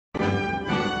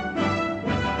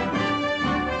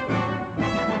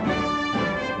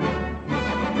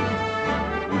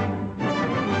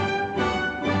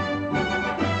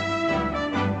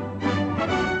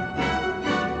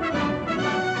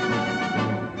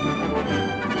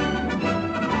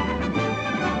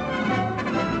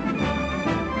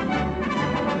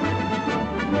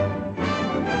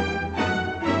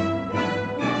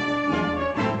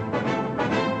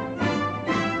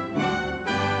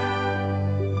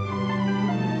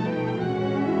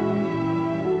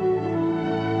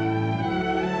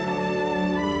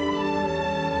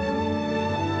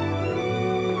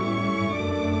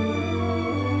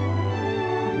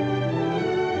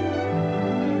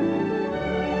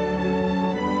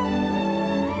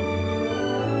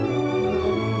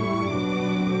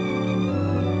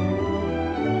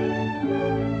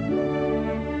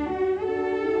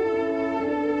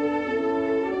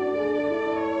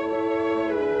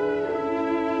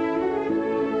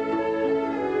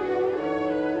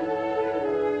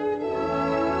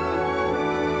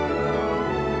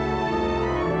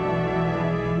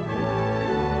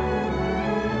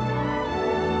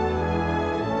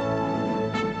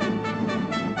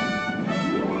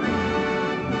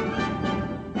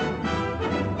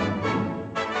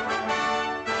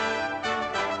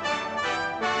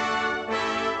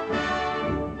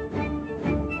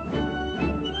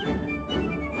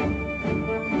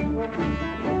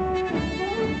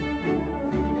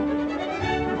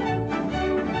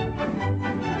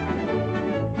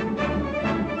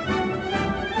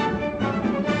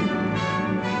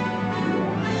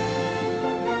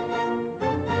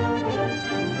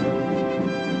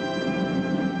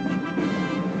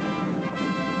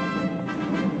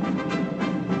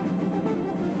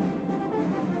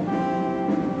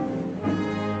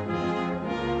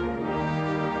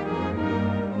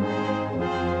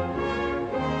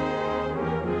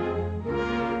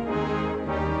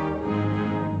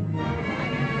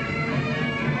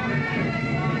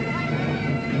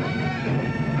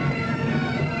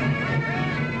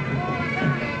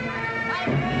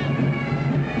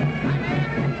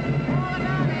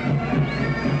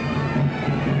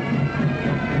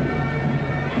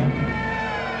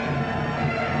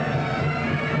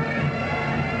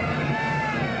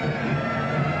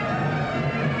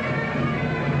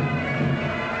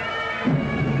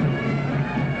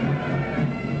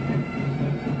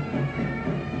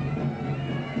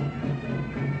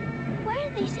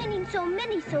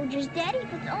soldiers, Daddy,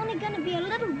 if it's only going to be a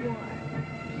little war.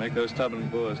 Make those stubborn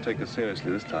Boers take us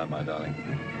seriously this time, my darling.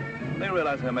 When they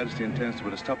realize Her Majesty intends to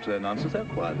put a stop to their nonsense, they'll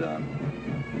quiet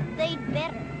down. They'd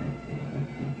better.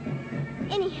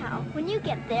 Anyhow, when you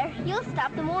get there, you'll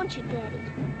stop them, won't you, Daddy?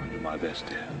 I'll do my best,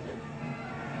 dear.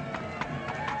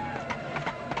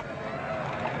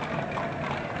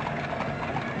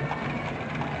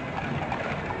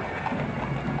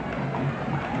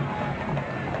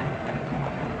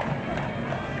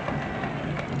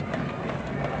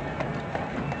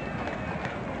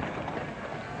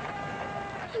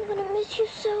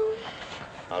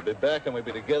 I'll be back and we'll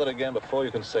be together again before you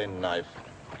can say knife.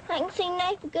 I can say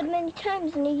knife a good many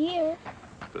times in a year.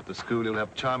 But at the school you'll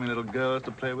have charming little girls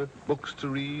to play with, books to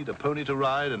read, a pony to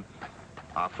ride, and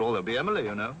after all there'll be Emily,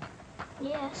 you know.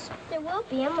 Yes, there will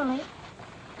be Emily.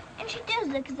 And she does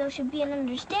look as though she'd be an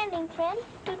understanding friend,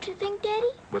 don't you think, Daddy?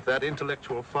 With that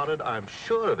intellectual forehead, I'm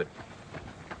sure of it.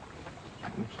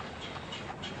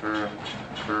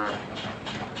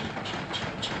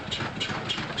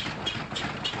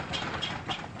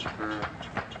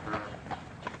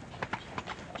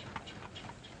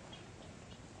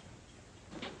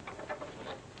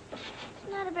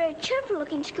 Very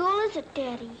cheerful-looking school, is it,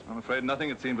 Daddy? I'm afraid nothing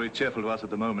had seemed very cheerful to us at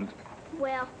the moment.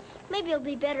 Well, maybe it'll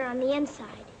be better on the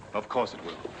inside. Of course it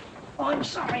will. Oh, I'm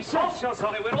sorry, sir. So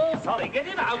sorry. We're all sorry. Get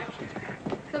him out.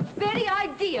 The very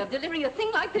idea of delivering a thing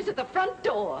like this at the front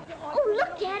door. Oh,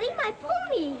 look, Daddy, my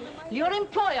pony. Your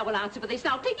employer will answer for this.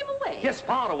 Now, take him away. Yes,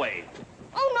 far away.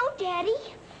 Oh, no, Daddy.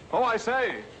 Oh, I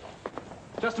say.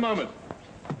 Just a moment.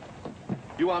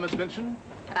 You are Miss Minchin?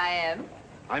 I am.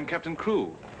 I'm Captain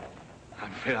Crewe.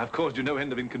 I'm afraid I've caused you no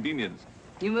end of inconvenience.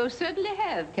 You most certainly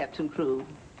have, Captain Crewe.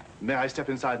 May I step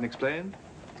inside and explain?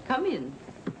 Come in.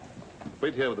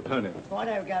 Wait here with the pony.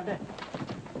 Righto, Governor.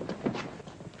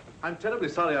 I'm terribly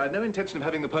sorry. I had no intention of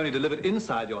having the pony delivered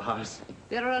inside your house.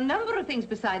 There are a number of things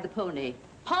beside the pony.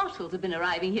 Parcels have been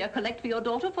arriving here, collect for your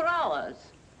daughter for hours.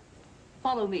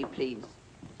 Follow me, please.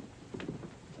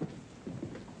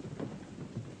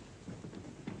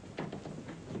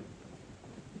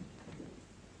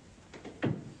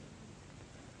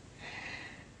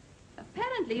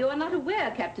 Apparently, you are not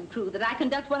aware, Captain Crewe, that I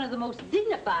conduct one of the most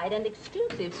dignified and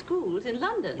exclusive schools in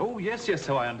London. Oh, yes, yes,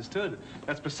 so I understood.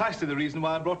 That's precisely the reason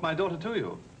why I brought my daughter to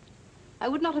you. I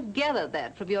would not have gathered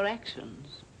that from your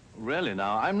actions. Really,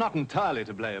 now, I'm not entirely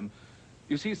to blame.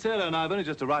 You see, Sarah and I have only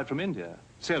just arrived from India.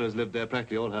 Sarah's lived there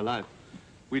practically all her life.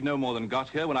 We'd no more than got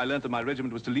here when I learned that my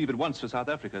regiment was to leave at once for South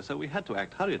Africa, so we had to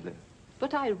act hurriedly.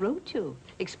 But I wrote you,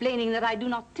 explaining that I do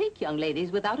not take young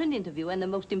ladies without an interview and the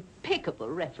most impeccable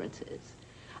references.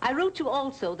 I wrote you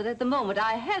also that at the moment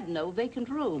I had no vacant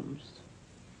rooms.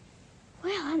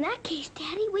 Well, in that case,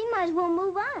 Daddy, we might as well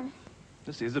move on.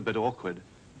 This is a bit awkward.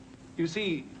 You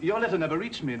see, your letter never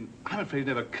reached me, and I'm afraid it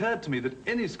never occurred to me that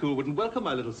any school wouldn't welcome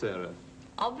my little Sarah.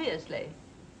 Obviously.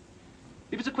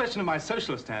 If it's a question of my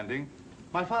social standing,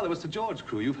 my father was Sir George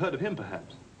Crewe. You've heard of him,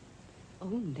 perhaps.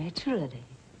 Oh, naturally.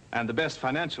 And the best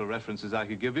financial references I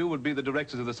could give you would be the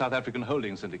directors of the South African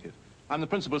Holding Syndicate. I'm the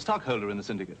principal stockholder in the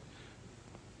syndicate.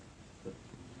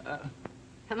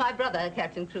 My brother,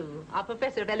 Captain Crewe, our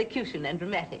professor of elocution and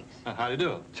dramatics. How do you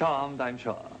do? Charmed, I'm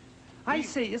sure. I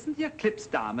say, isn't the Eclipse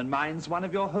Diamond Mines one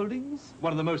of your holdings?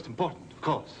 One of the most important, of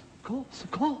course. Of course,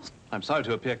 of course. I'm sorry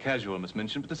to appear casual, Miss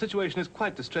Minchin, but the situation is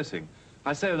quite distressing.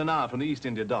 I sail in an hour from the East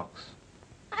India docks.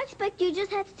 I expect you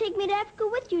just have to take me to Africa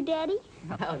with you, Daddy.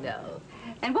 Oh, no.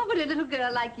 And what would a little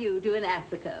girl like you do in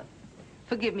Africa?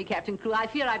 Forgive me, Captain Crewe, I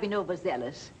fear I've been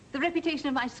overzealous. The reputation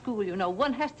of my school, you know,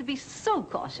 one has to be so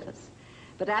cautious.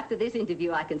 But after this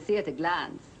interview, I can see at a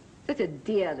glance. Such a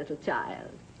dear little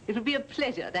child. It will be a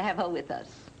pleasure to have her with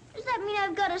us. Does that mean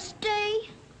I've got to stay?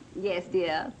 Yes,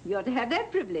 dear. You're to have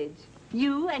that privilege.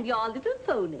 You and your little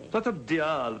pony. Such a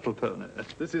dear little pony.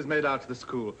 This is made out to the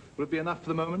school. Will it be enough for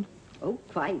the moment? Oh,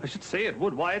 quite. I should say it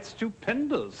would. Why, it's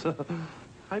stupendous.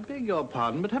 I beg your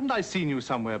pardon, but haven't I seen you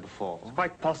somewhere before? It's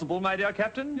quite possible, my dear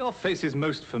Captain. Your face is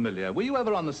most familiar. Were you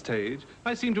ever on the stage?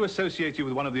 I seem to associate you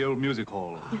with one of the old music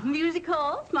halls. Music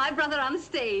halls? My brother on the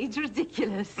stage?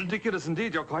 Ridiculous. Ridiculous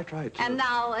indeed. You're quite right. And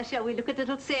now, shall we look at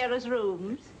little Sarah's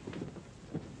rooms?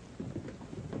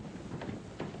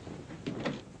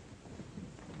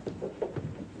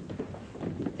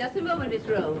 Just a moment, Miss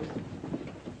Rose.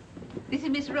 This is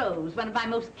Miss Rose, one of my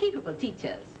most capable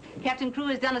teachers. Captain Crewe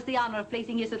has done us the honor of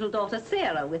placing his little daughter,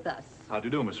 Sarah, with us. How do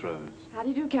you do, Miss Rose? How do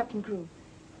you do, Captain Crewe?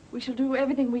 We shall do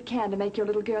everything we can to make your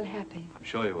little girl happy. I'm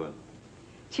sure you will.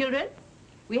 Children,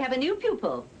 we have a new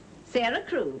pupil, Sara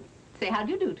Crewe. Say how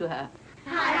do you do to her.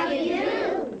 How do you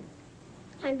do?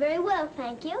 I'm very well,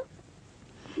 thank you.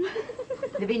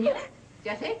 Lavinia,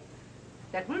 Jessie,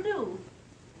 that will do.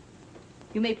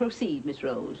 You may proceed, Miss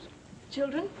Rose.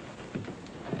 Children?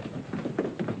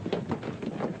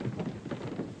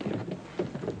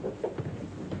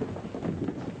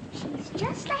 She's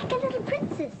just like a little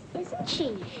princess, isn't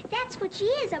she? That's what she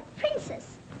is, a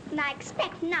princess. And I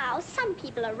expect now some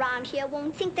people around here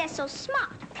won't think they're so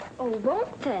smart. Oh,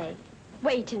 won't they?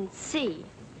 Wait and see.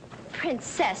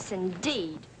 Princess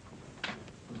indeed.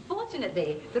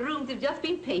 Fortunately, the rooms have just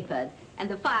been papered, and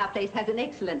the fireplace has an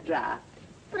excellent draft.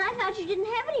 But I thought you didn't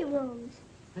have any rooms.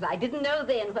 But I didn't know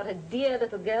then what a dear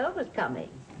little girl was coming.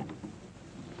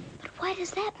 But why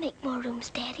does that make more rooms,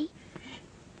 Daddy?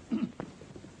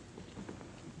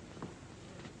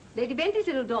 Lady Bentley's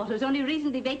little daughter has only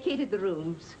recently vacated the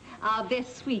rooms. Our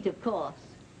best suite, of course.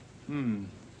 Do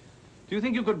you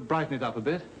think you could brighten it up a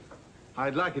bit?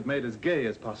 I'd like it made as gay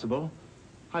as possible.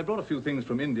 I brought a few things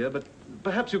from India, but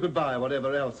perhaps you could buy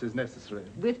whatever else is necessary.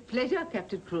 With pleasure,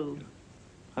 Captain Crewe.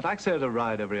 I'd like Sarah to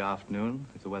ride every afternoon,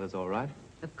 if the weather's all right.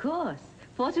 Of course.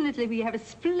 Fortunately, we have a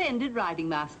splendid riding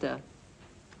master.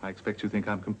 I expect you think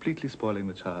I'm completely spoiling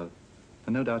the child.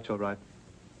 And no doubt you're right.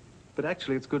 But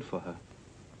actually, it's good for her.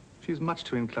 She's much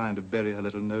too inclined to bury her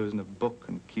little nose in a book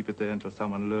and keep it there until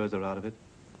someone lures her out of it.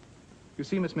 You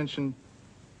see, Miss Minchin,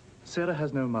 Sarah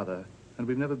has no mother, and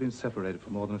we've never been separated for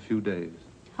more than a few days.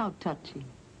 How touching.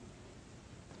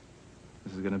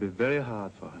 This is going to be very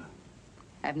hard for her.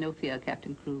 Have no fear,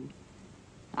 Captain Crewe.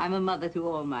 I'm a mother to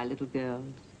all my little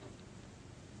girls.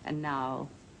 And now,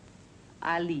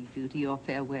 I'll leave you to your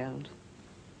farewells.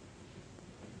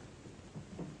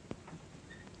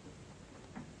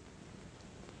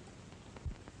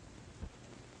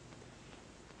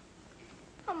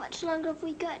 How much longer have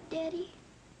we got, Daddy?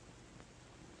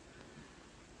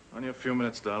 Only a few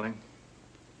minutes, darling.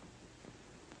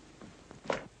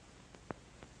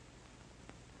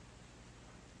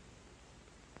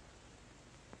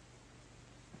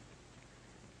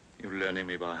 You're learning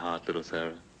me by heart, little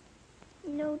Sarah.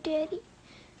 No, Daddy.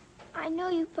 I know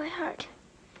you by heart.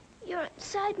 You're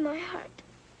inside my heart.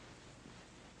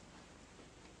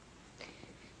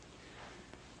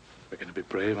 We're going to be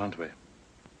brave, aren't we?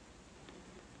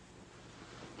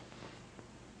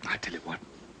 I tell you what.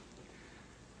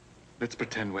 Let's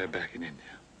pretend we're back in India.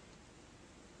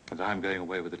 And I'm going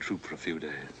away with the troop for a few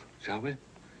days, shall we?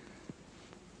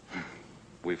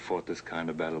 We've fought this kind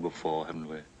of battle before, haven't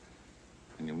we?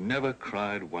 And you never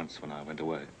cried once when I went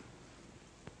away.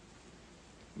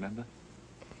 Remember?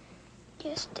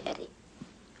 Yes, Daddy.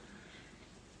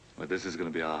 Well, this is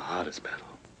going to be our hardest battle.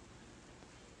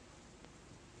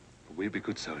 But we'll be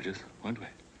good soldiers, won't we?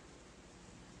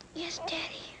 Yes,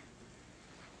 Daddy.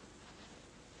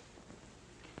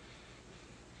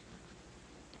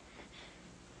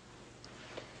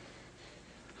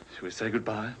 Shall we say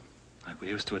goodbye, like we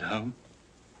used to at home?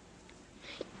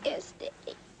 Yes,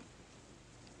 Daddy.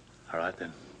 All right,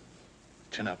 then.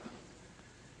 Chin up.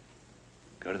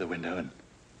 Go to the window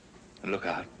and look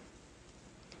out.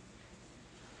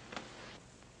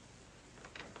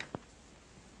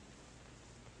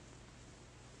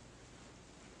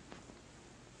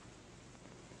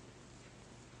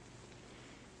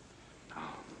 Now,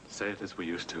 say it as we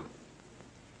used to.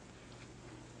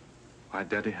 My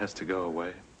daddy has to go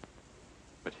away,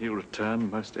 but he'll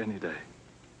return most any day.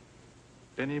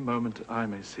 Any moment I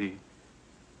may see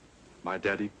my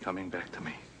daddy coming back to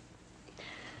me.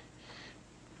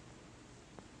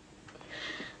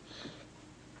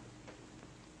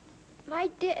 My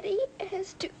daddy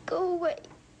has to go away,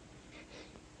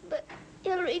 but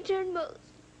he'll return most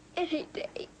any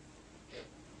day.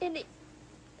 I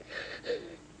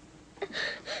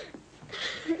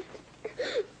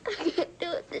can't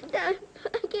do it this time.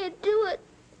 I can't do it.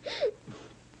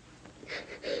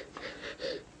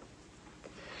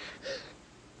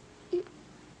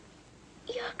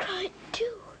 You're crying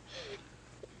too.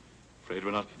 Afraid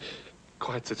we're not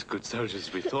quite such good soldiers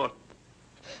as we thought.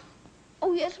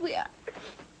 Oh, yes, we are.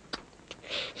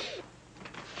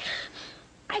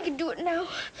 I can do it now.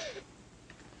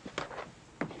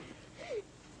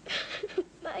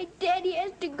 My daddy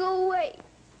has to go away,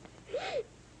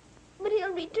 but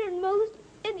he'll return most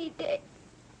any day.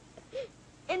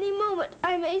 Any moment,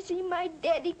 I may see my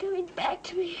daddy coming back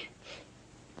to me.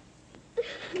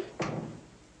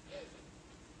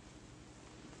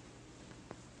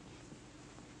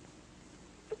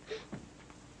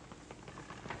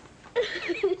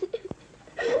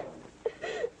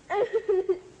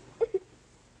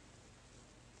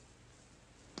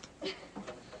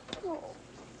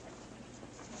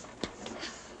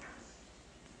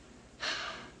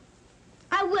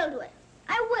 I will do it.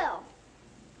 I will.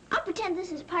 I'll pretend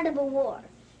this is part of a war.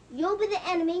 You'll be the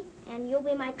enemy, and you'll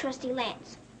be my trusty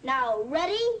lance. Now,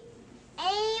 ready,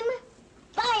 aim,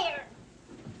 fire!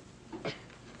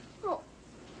 Oh.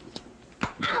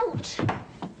 Ouch!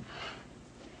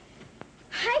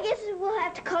 I guess we'll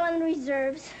have to call in the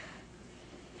reserves.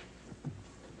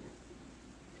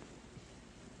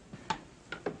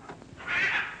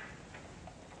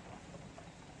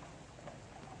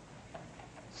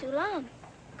 Sulam,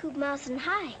 Kub Mouse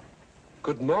High.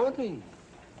 Good morning.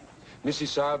 Mrs.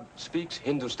 Saab speaks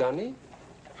Hindustani?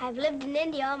 I've lived in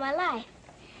India all my life.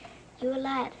 You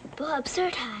lad, Boab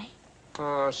Surtai.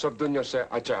 Ah, sab dunya se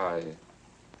acha hai.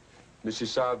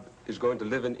 Mrs. Saab is going to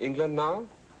live in England now?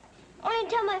 Only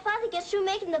until my father gets through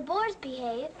making the Boers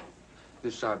behave.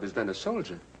 Miss Saab is then a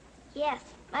soldier? Yes,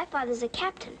 my father's a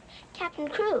captain. Captain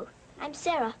Crewe. I'm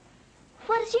Sarah.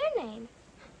 What is your name?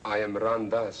 I am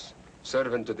Randas,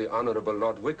 servant to the Honorable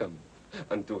Lord Wickham,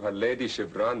 and to her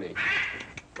ladyship Rani.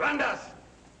 Randas!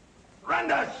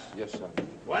 Randas! Yes, sir.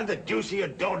 Why the deuce are you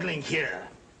dawdling here?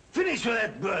 Finish with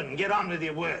that bird and get on with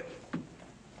your work.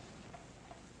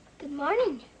 Good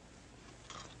morning.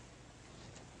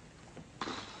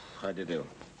 How do you do?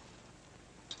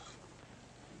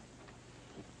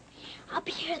 I'll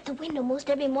be here at the window most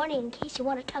every morning in case you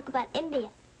want to talk about India.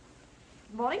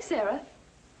 Good morning, Sarah.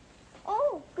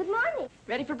 Oh, good morning.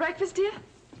 Ready for breakfast, dear?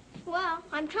 Well,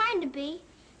 I'm trying to be,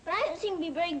 but I don't seem to be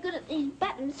very good at these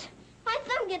buttons. My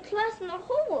thumb gets lost in the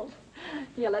hole.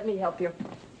 Here, let me help you.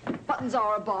 Buttons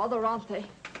are a bother, aren't they?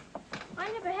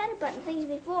 I never had to button things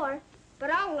before,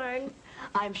 but I'll learn.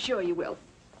 I'm sure you will.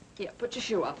 Here, put your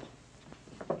shoe up.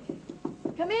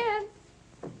 Come in.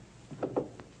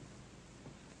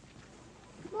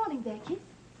 Good morning, Becky.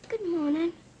 Good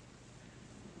morning.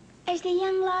 Is the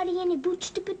young laddie any boots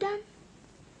to be done?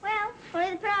 Well,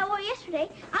 only the pair I wore yesterday.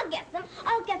 I'll get them.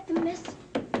 I'll get them, miss.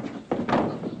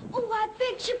 Oh, I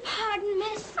beg your pardon,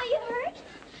 miss. Are you hurt?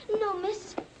 No,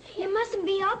 miss. You mustn't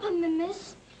be up on me,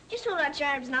 miss. Just hold out your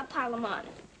arms and I'll pile them on.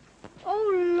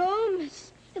 Oh, Lord,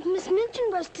 miss. If Miss Minchin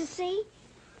was to see.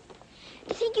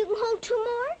 You think you can hold two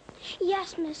more?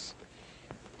 Yes, miss.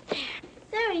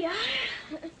 There you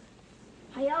are.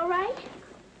 Are you all right?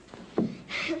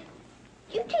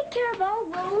 You take care of all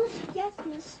those? Yes,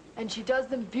 miss. And she does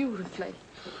them beautifully.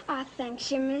 Ah, thanks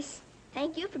you, miss.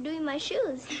 Thank you for doing my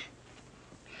shoes.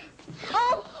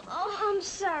 Oh, I'm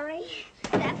sorry.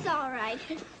 That's all right.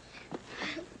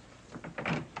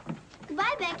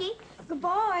 Goodbye, Becky.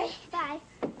 Goodbye. Bye.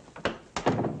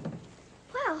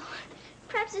 Well,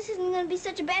 perhaps this isn't going to be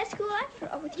such a bad school after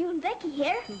all with you and Becky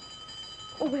here.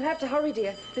 Oh, we'll have to hurry,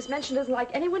 dear. Miss Minchin doesn't like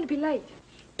anyone to be late.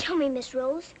 Tell me, Miss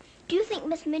Rose, do you think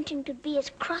Miss Minchin could be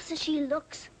as cross as she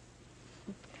looks?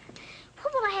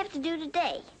 What will I have to do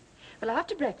today? Well,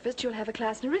 after breakfast, you'll have a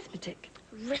class in arithmetic.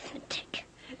 Arithmetic.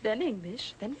 Then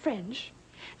English, then French,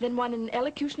 then one in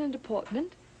elocution and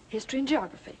deportment, history and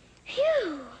geography.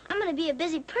 Phew! I'm going to be a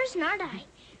busy person, aren't I?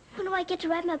 When do I get to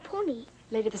ride my pony?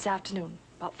 Later this afternoon,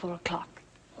 about 4 o'clock.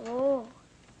 Oh.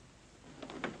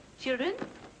 Children,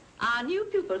 our new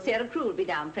pupil, Sara Crewe, will be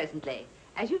down presently.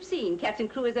 As you've seen, Captain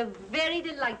Crewe is a very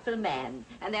delightful man,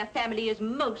 and their family is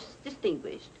most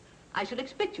distinguished. I shall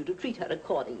expect you to treat her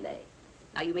accordingly.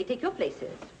 Now, you may take your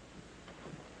places.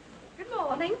 Good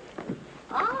morning.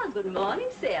 Ah, good morning,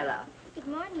 Sarah. Good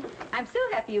morning. I'm so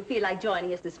happy you feel like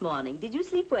joining us this morning. Did you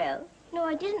sleep well? No,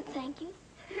 I didn't, thank you.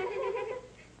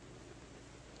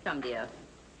 Come, dear.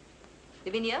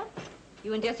 Lavinia,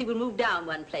 you and Jessie will move down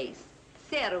one place.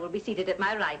 Sarah will be seated at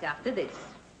my right after this.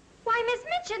 Why, Miss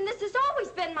Minchin, this has always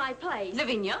been my place.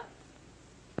 Lavinia.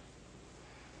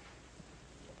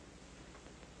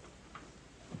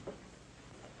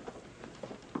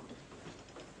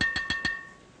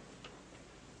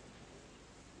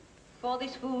 For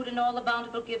this food and all the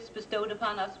bountiful gifts bestowed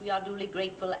upon us, we are duly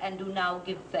grateful and do now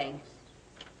give thanks.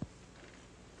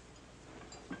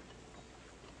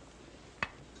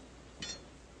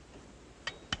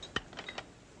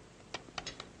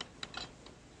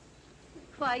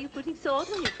 Why are you putting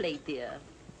salt on your plate, dear?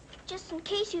 Just in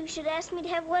case you should ask me to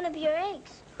have one of your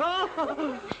eggs.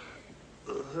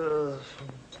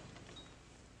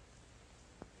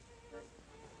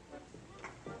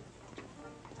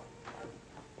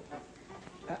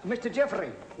 Mr.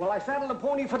 Geoffrey, will I saddle the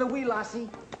pony for the wee lassie?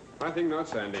 I think not,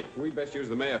 Sandy. We'd best use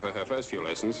the mare for her first few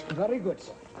lessons. Very good,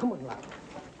 sir. Come on, lad.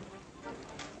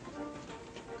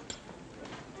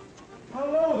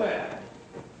 Hello there.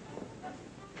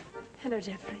 Hello,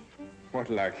 Geoffrey. What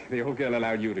luck. The old girl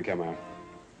allowed you to come out.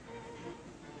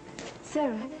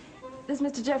 Sarah, this is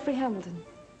Mr. Geoffrey Hamilton.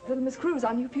 Little Miss Crewe's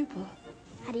our new pupil.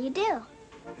 How do you do?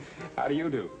 How do you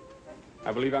do?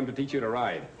 I believe I'm to teach you to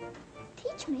ride.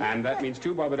 Teach me. And that means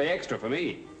 2 bob a day extra for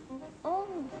me. Oh.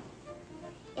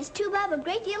 tube have a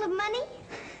great deal of money?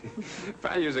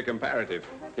 Values are comparative.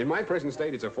 In my present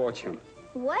state, it's a fortune.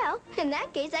 Well, in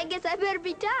that case, I guess I better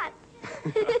be taught.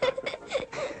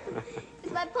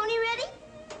 Is my pony ready?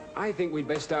 I think we'd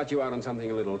best start you out on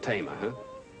something a little tamer, huh?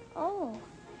 Oh,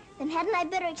 then hadn't I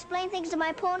better explain things to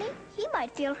my pony? He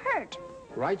might feel hurt.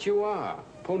 Right you are.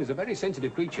 Ponies are very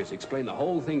sensitive creatures. Explain the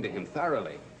whole thing to him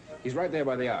thoroughly. He's right there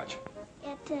by the arch.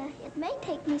 It may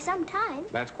take me some time.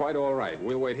 That's quite all right.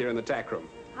 We'll wait here in the tack room.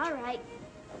 All right.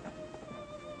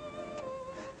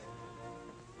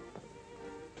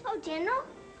 Oh, General.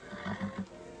 Are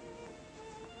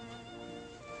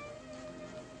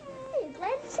you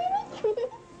glad to see me?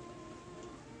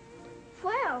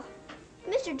 Well,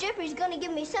 Mr. Geoffrey's going to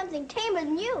give me something tamer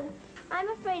than you. I'm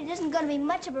afraid it isn't going to be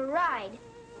much of a ride.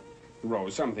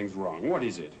 Rose, something's wrong. What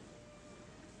is it?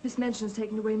 Miss Minchin's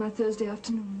taken away my Thursday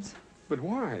afternoons. But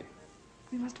why?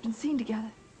 We must have been seen together.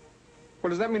 Well,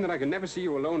 does that mean that I can never see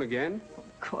you alone again?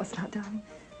 Of course not, darling.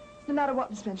 No matter what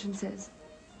Miss Minchin says,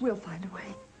 we'll find a way.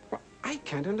 Well, I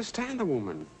can't understand the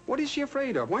woman. What is she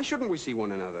afraid of? Why shouldn't we see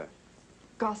one another?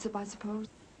 Gossip, I suppose.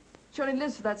 She only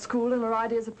lives for that school and her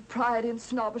ideas of propriety and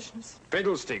snobbishness.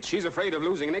 Fiddlesticks. She's afraid of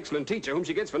losing an excellent teacher whom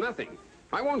she gets for nothing.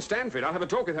 I won't stand for it. I'll have a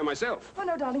talk with her myself. Oh,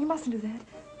 no, darling, you mustn't do that.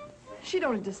 She'd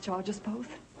only discharge us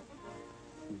both.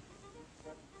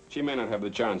 She may not have the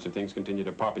chance if things continue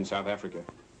to pop in South Africa.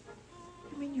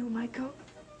 You mean you might go?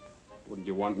 Wouldn't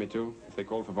you want me to, if they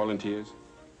called for volunteers?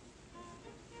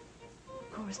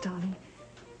 Of course, darling.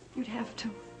 You'd have to.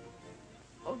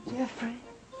 Oh, Geoffrey.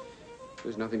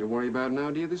 There's nothing to worry about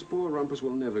now, dear. This poor rumpus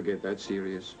will never get that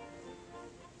serious.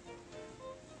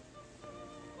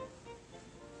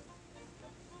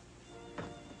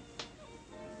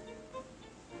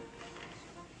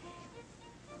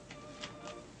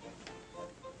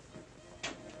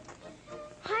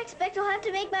 I expect I'll have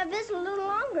to make my visit a little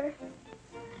longer.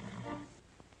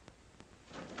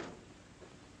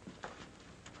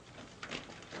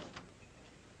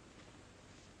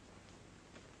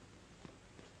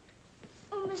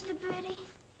 Oh, Mr. Bertie,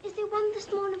 is there one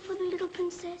this morning for the little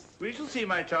princess? We shall see,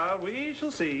 my child. We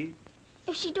shall see.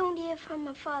 If she don't hear from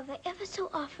her father ever so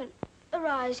often, her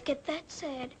eyes get that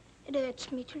sad. It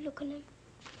hurts me to look on them.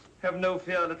 Have no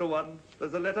fear, little one.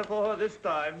 There's a letter for her this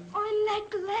time. I'm that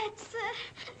glad, sir.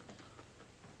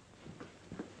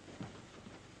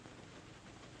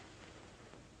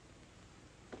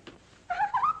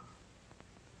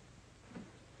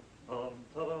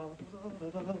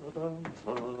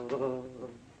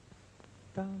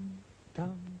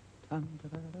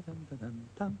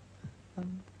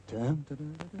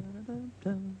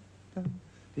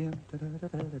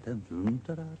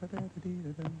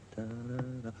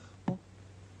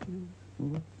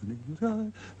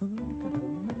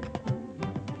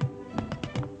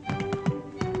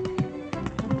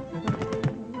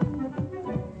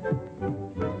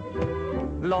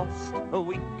 Lost a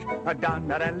week, down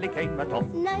that alley came a toff.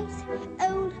 Nice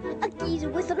old geezer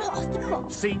with a lost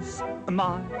cough. Sees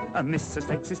my missus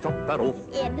takes his topper off.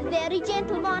 In a very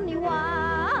gentle money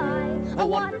why?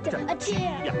 What a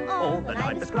tear all the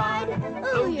night has cried.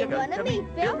 Oh, you're gonna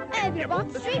meet Bill, and you're on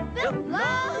the street, Bill.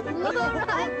 Love,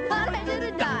 I thought I should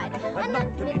have died. I'm not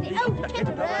in the old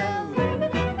tent road.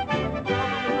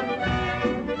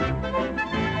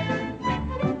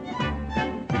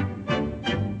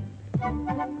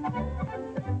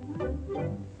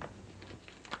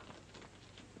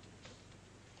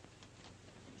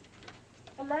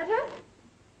 A letter?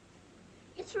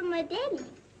 It's from my daddy.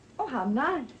 Oh, how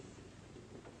nice.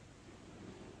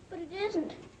 But it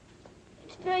isn't.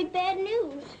 It's very bad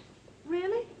news.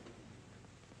 Really?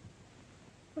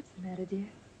 What's the matter, dear?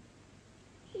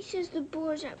 He says the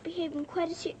Boers aren't behaving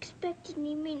quite as he expected, and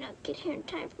he may not get here in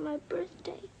time for my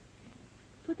birthday.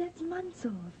 But that's months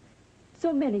off.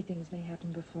 So many things may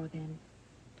happen before then.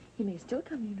 He may still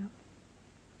come, you know.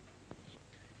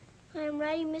 I am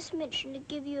writing Miss Minchin to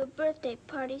give you a birthday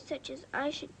party such as I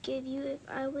should give you if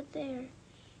I were there.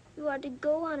 You are to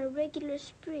go on a regular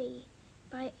spree,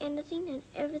 buy anything and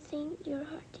everything your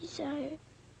heart desires.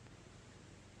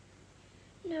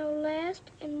 Now,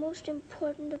 last and most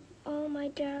important of all, my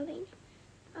darling,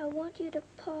 I want you to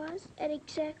pause at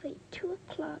exactly 2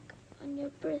 o'clock on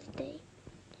your birthday.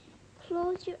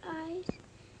 Close your eyes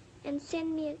and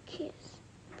send me a kiss,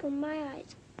 for my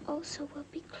eyes also will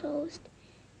be closed,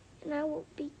 and I will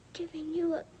be giving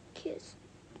you a kiss,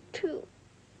 too.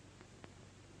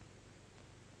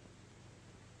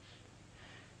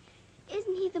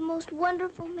 Isn't he the most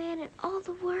wonderful man in all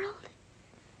the world?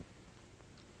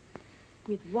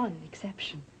 With one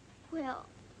exception. Well,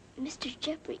 Mr.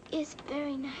 Geoffrey is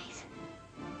very nice.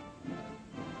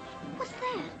 What's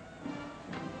that?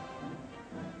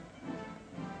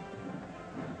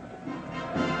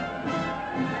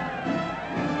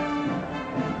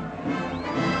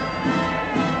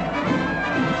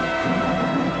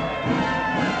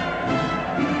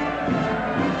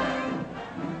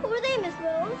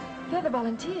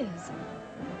 tears.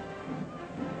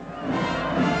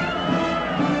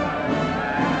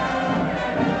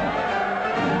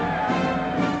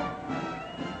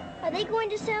 Are they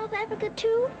going to South Africa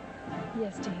too?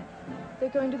 Yes, dear. They're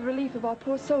going to the relief of our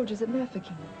poor soldiers at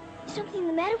Mafeking. Is something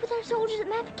the matter with our soldiers at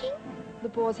Mafeking? The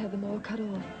Boers have them all cut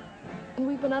off. And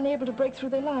we've been unable to break through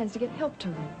their lines to get help to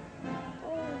them.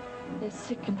 Oh. They're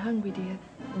sick and hungry, dear,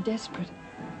 and desperate.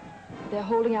 They're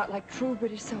holding out like true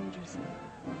British soldiers.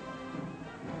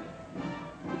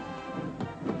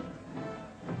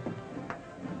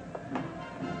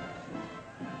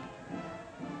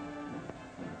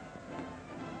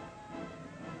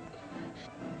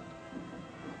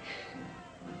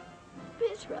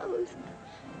 Miss Rose,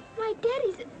 my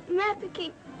daddy's at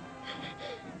Mafeking.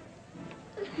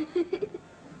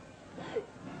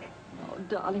 Oh,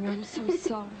 darling, I'm so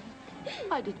sorry.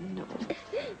 I didn't know.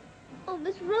 Oh,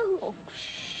 Miss Rose. Oh,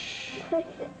 shh.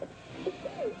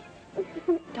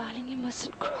 Darling, you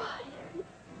mustn't cry.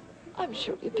 I'm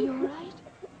sure you'll be all right.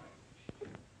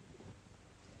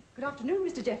 Good afternoon,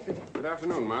 Mr. Geoffrey. Good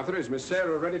afternoon, Martha. Is Miss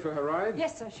Sarah ready for her ride?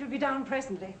 Yes, sir. She'll be down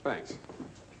presently. Thanks.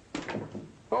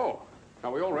 Oh,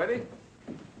 are we all ready?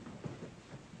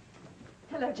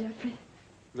 Hello, Geoffrey.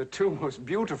 The two most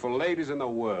beautiful ladies in the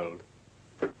world.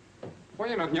 Why,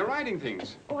 you're not in your riding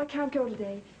things. Oh, I can't go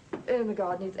today.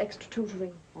 Ermengarde needs extra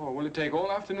tutoring. Oh, will it take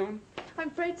all afternoon? I'm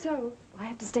afraid so. I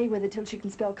have to stay with her till she can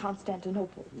spell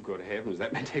Constantinople. Good heavens,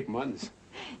 that may take months.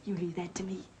 You leave that to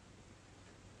me.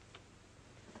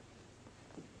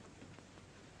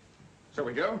 So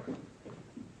we go?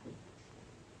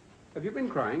 Have you been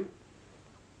crying?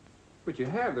 But you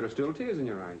have. There are still tears in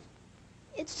your eyes.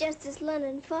 It's just this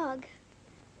London fog.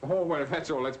 Oh, well, if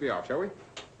that's all, let's be off, shall we?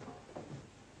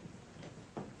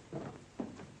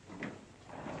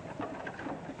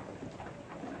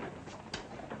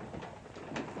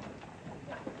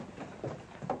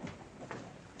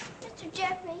 Mr.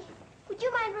 Geoffrey, would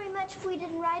you mind very much if we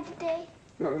didn't ride today?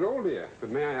 Not at all, dear. But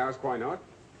may I ask why not?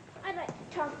 I'd like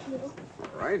to talk to you.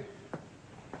 All right.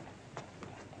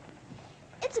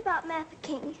 It's about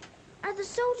Mafeking. Are the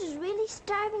soldiers really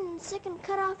starving and sick and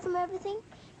cut off from everything?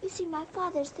 You see, my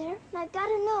father's there, and I've got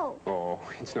to know. Oh,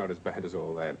 it's not as bad as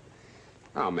all that.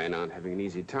 Our men aren't having an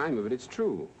easy time of it, it's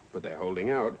true. But they're holding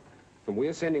out. And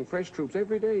we're sending fresh troops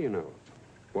every day, you know.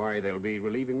 Why, they'll be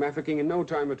relieving Mafeking in no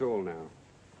time at all now.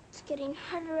 It's getting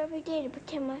harder every day to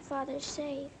pretend my father's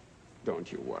safe.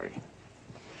 Don't you worry.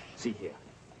 See here.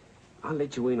 I'll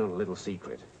let you in on a little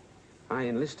secret. I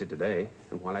enlisted today,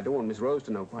 and while I don't want Miss Rose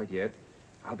to know quite yet,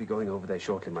 I'll be going over there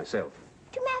shortly myself.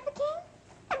 To Mafeking?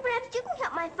 And perhaps you can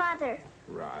help my father.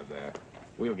 Rather.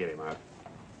 We'll get him out.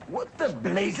 What the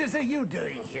blazes are you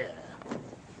doing here?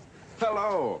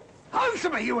 Hello.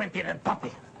 Handsome, you impudent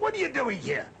puppy. What are you doing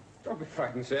here? Don't be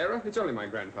frightened, Sarah. It's only my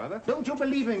grandfather. Don't you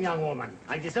believe him, young woman?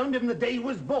 I disowned him the day he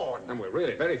was born. And we're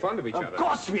really very fond of each other. Of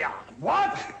course we are.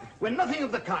 What? We're nothing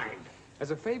of the kind.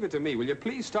 As a favor to me, will you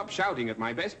please stop shouting at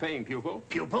my best-paying pupil?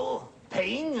 Pupil?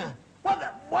 Paying?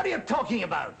 What are you talking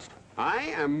about?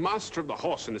 I am master of the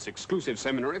horse in this exclusive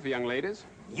seminary for young ladies.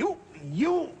 You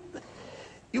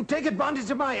take advantage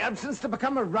of my absence to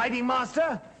become a riding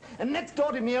master? And next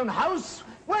door to my own house?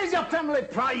 Where's your family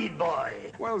pride,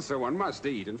 boy? Well, sir, one must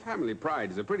eat, and family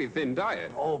pride is a pretty thin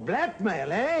diet. Oh,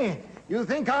 blackmail, eh? You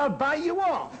think I'll buy you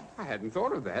off? I hadn't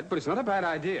thought of that, but it's not a bad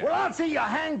idea. Well, I'll see you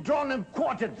hanged, drawn, and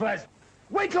quartered first.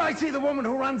 Wait till I see the woman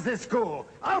who runs this school.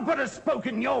 I'll put a spoke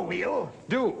in your wheel.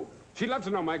 Do. She'd love to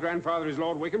know my grandfather is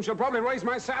Lord Wickham. She'll probably raise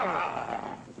my salary.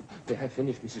 They have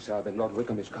finished, Mrs. Hubert. Lord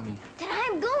Wickham is coming. Then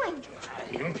I'm going.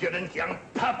 Impudent young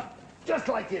pup. Just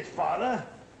like his father.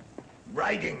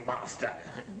 Riding master.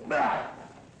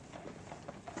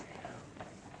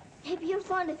 Maybe you're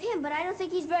fond of him, but I don't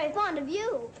think he's very fond of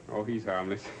you. Oh, he's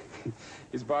harmless.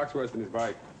 His bark's worse than his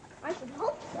bite. I should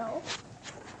hope so.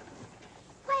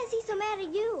 Why is he so mad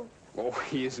at you? Oh,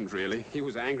 he isn't really. He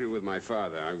was angry with my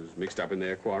father. I was mixed up in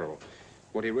their quarrel.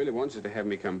 What he really wants is to have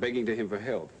me come begging to him for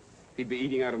help. He'd be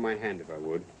eating out of my hand if I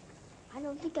would. I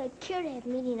don't think I'd care to have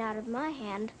him eating out of my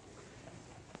hand.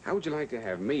 How would you like to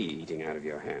have me eating out of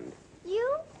your hand?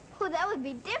 You? Oh, that would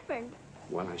be different.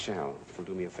 Well, I shall. It'll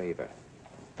do me a favor.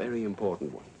 Very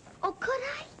important one. Oh, could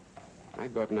I?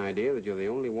 I've got an idea that you're the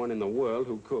only one in the world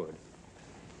who could.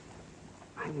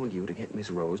 I want you to get Miss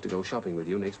Rose to go shopping with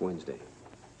you next Wednesday.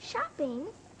 Shopping?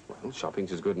 Well,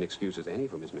 shopping's as good an excuse as any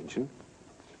for Miss Minchin.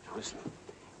 Now, listen.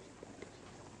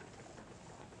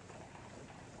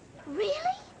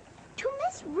 Really? To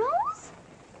Miss Rose?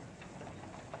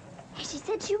 Has she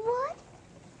said she would?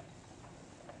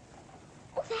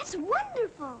 Oh, that's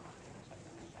wonderful.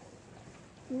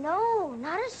 No,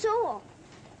 not a soul.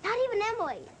 Not even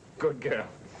Emily. Good girl.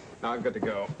 Now I've got to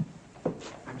go.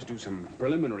 I must do some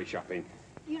preliminary shopping.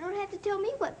 You don't have to tell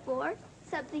me what for.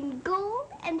 Something gold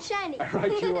and shiny.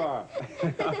 Right you are.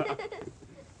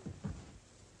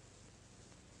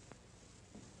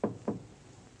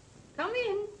 Come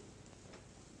in.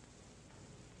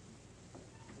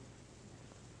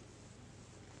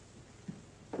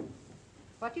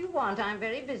 What do you want? I'm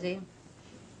very busy.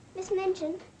 Miss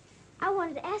Minchin, I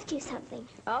wanted to ask you something.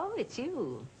 Oh, it's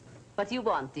you. What do you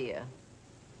want, dear?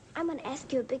 I'm going to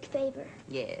ask you a big favor.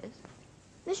 Yes?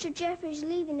 Mr. Geoffrey's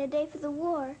leaving today for the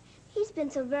war. He's been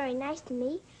so very nice to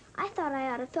me. I thought I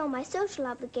ought to fill my social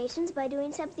obligations by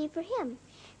doing something for him.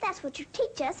 That's what you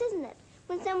teach us, isn't it?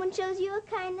 When someone shows you a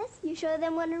kindness, you show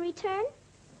them one in return?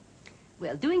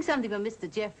 Well, doing something for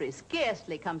Mr. Geoffrey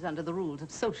scarcely comes under the rules of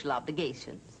social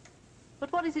obligations.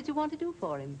 But what is it you want to do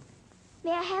for him?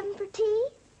 May I have him for tea?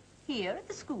 Here at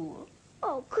the school?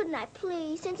 Oh, couldn't I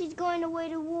please, since he's going away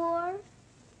to war?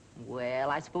 Well,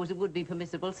 I suppose it would be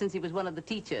permissible since he was one of the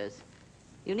teachers.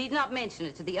 You need not mention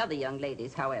it to the other young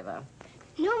ladies, however.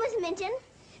 No, Miss Minchin.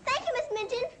 Thank you, Miss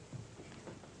Minchin.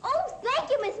 Oh, thank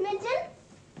you, Miss Minchin.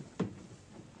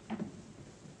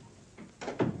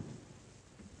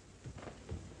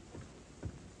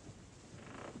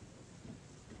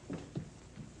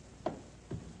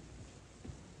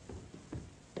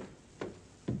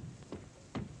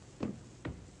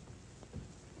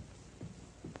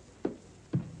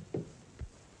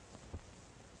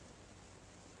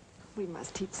 We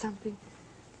must teach something.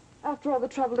 After all the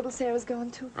trouble little Sarah's gone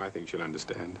to. I think she'll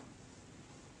understand.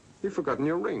 You've forgotten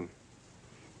your ring.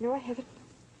 No, I haven't.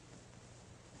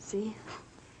 See?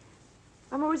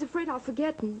 I'm always afraid I'll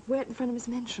forget and wear it in front of Miss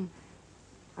Minchin.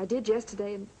 I did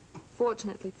yesterday, and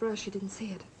fortunately for us, she didn't see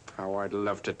it. How I'd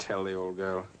love to tell the old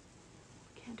girl.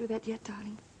 Can't do that yet,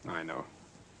 darling. I know.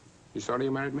 You sorry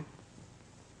you married me?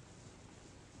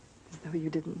 As though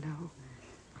you didn't know.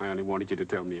 I only wanted you to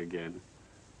tell me again.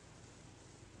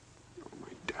 Oh, my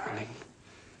darling.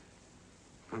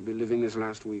 I'll be living this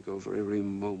last week over every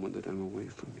moment that I'm away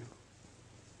from you.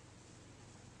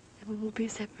 And we won't be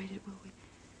separated, will we?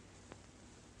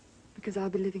 Because I'll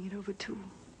be living it over, too.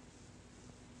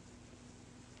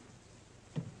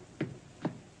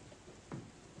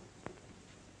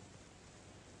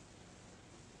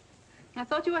 I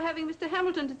thought you were having Mr.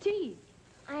 Hamilton to tea.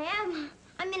 I am.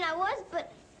 I mean, I was,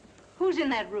 but... Who's in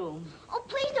that room? Oh,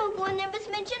 please don't go in there, Miss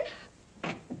Minchin.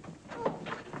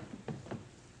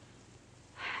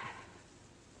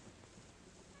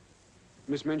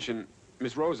 Miss Minchin,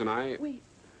 Miss Rose and I... We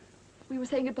were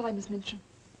saying goodbye, Miss Minchin.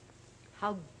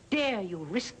 How dare you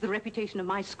risk the reputation of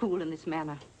my school in this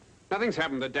manner? Nothing's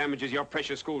happened that damages your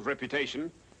precious school's reputation.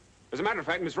 As a matter of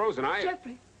fact, Miss Rose and I...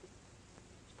 Geoffrey,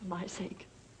 for my sake.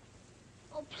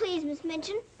 Oh, please, Miss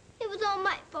Minchin. It was all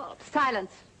my fault.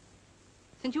 Silence.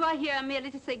 Since you are here merely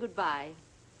to say goodbye,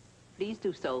 please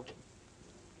do so.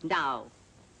 Now.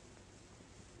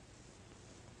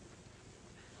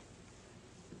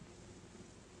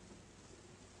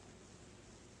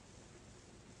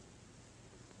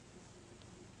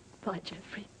 Bye,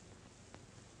 Geoffrey.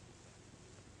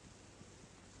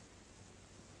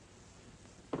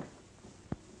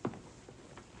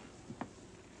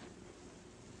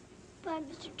 Bye,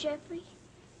 Mr. Geoffrey.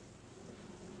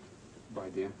 Bye,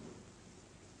 dear.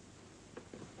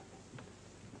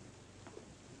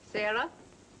 Sarah,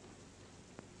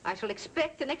 I shall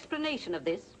expect an explanation of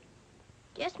this.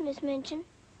 Yes, Miss Minchin.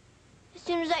 As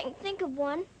soon as I can think of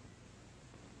one.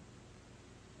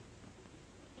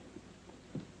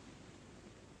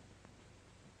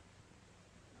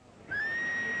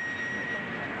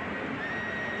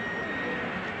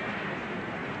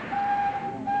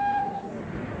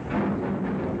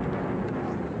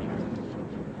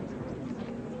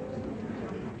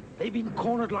 They've been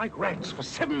cornered like rats for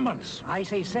 7 months. I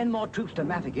say send more troops to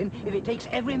Mafeking if it takes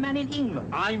every man in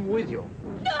England. I'm with you.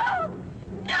 No!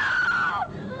 No!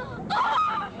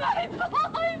 Oh, my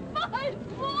boy! My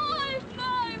boy!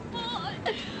 My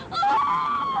boy!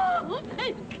 Oh!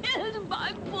 They killed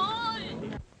my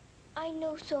boy! I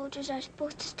know soldiers are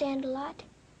supposed to stand a lot,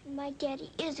 and my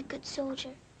daddy is a good soldier.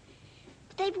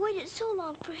 But they've waited so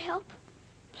long for help.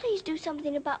 Please do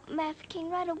something about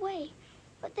Mafeking right away,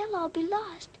 but they'll all be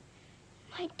lost.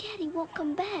 My daddy won't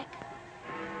come back.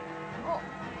 Oh.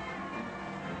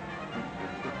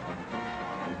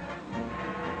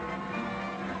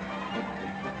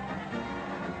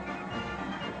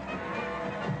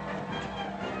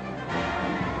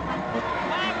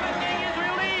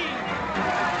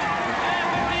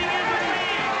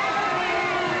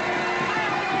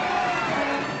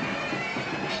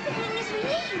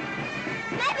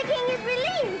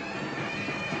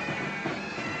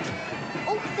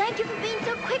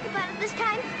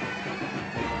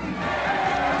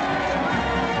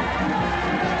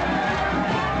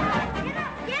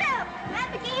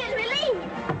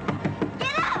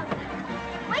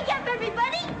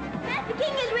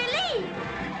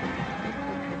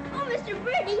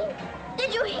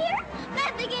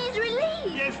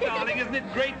 darling, isn't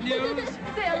it great news?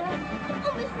 Sarah.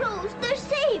 Oh, Miss Rose, they're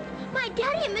saved. My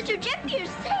daddy and Mr. Geoffrey are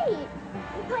saved.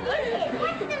 What is it?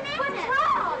 What's the matter? What's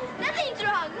wrong? Nothing's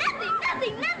wrong. Nothing.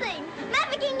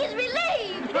 Mafficking is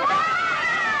relieved.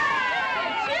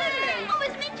 Oh,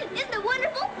 Miss Minchin, isn't it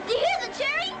wonderful? Do you hear the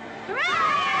cheering? Hooray!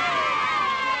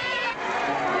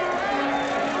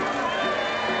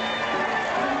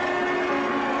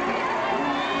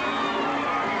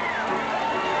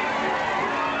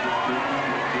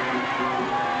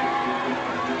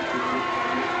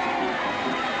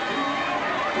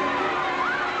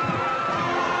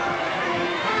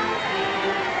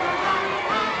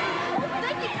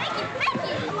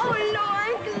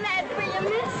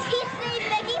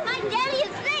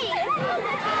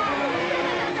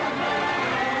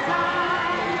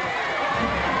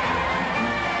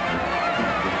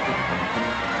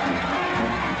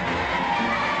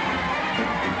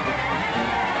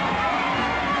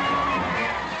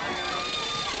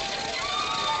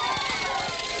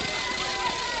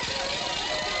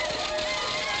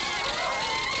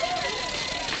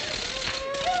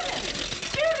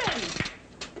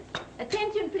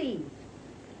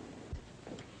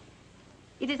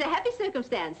 It is a happy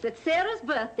circumstance that Sarah's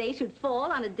birthday should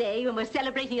fall on a day when we're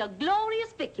celebrating a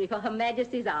glorious victory for Her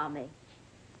Majesty's army.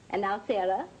 And now,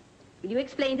 Sarah, will you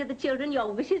explain to the children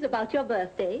your wishes about your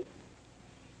birthday?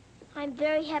 I'm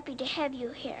very happy to have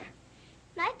you here.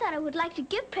 And I thought I would like to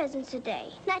give presents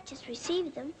today, not just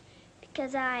receive them,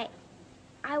 because I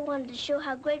wanted to show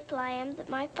how grateful I am that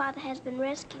my father has been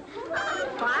rescued.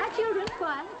 Quiet, children,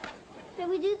 quiet. May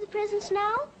we do the presents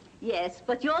now? Yes,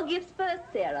 but your gifts first,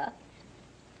 Sarah.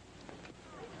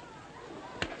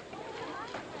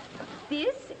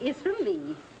 This is from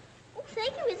me. Oh,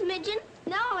 thank you, Miss Minchin.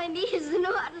 Now I need to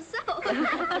know how to sew.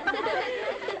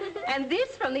 And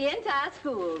this from the entire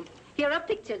school. Here are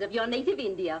pictures of your native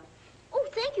India. Oh,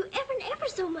 thank you ever and ever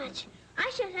so much.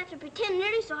 I shouldn't have to pretend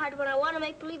nearly so hard when I want to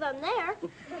make believe I'm there.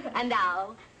 And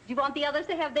now, do you want the others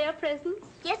to have their presents?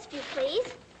 Yes, if you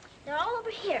please. They're all over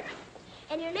here.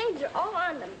 And your names are all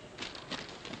on them.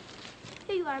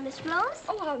 Here you are, Miss Rose.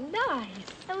 Oh, how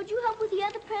nice. And would you help with the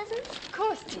other presents? Of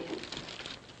course, dear.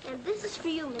 And this is for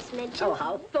you, Miss Minchin. Oh,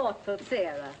 how thoughtful,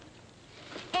 Sarah.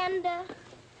 And, Ermengarde,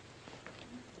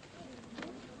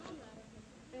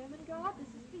 this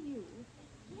is for you.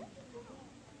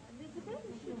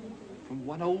 From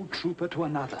one old trooper to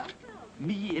another.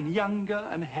 Me in younger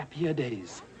and happier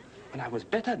days, when I was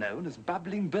better known as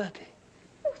Bubbling Bertie.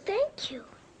 Oh, thank you.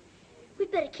 We'd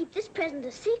better keep this present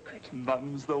a secret.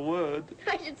 Mum's the word.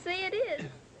 I should say it is.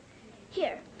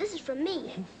 Here, this is from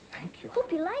me. Thank you.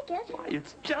 Hope you like it. Why,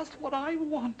 it's just what I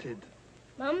wanted.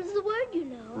 Mum's the word, you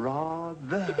know.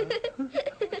 Rather.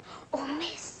 Oh,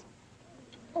 miss.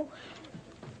 Oh.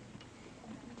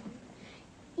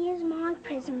 Here's my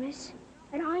present, miss.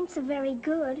 It ain't so very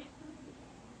good.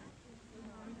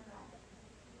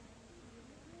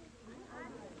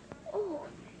 Oh,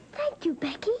 thank you,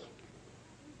 Becky.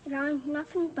 It ain't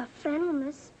nothing but flannel,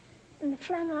 miss. And the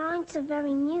flannel ain't so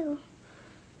very new.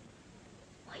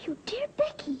 Why, you dear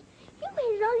Becky, you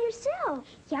made it all yourself.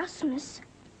 Yes, miss.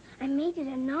 I made it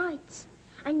at nights.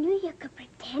 I knew you could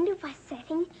pretend it was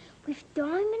setting with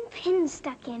diamond pins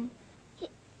stuck in.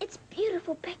 It's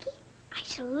beautiful, Becky. I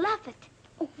shall love it.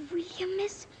 Oh, will you,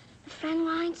 miss? The flannel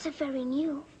ain't so very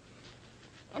new.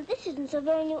 And this isn't so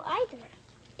very new either.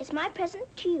 It's my present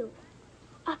to you.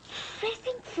 A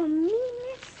present from me,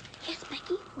 miss? Yes,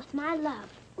 Becky, with my love.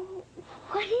 Oh,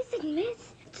 what is it,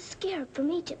 miss? It's a scarab from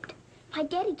Egypt. My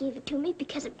daddy gave it to me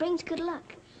because it brings good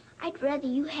luck. I'd rather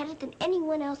you had it than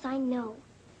anyone else I know.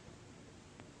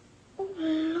 Oh,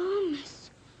 Lord,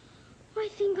 miss. I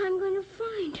think I'm going to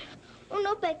find. Oh,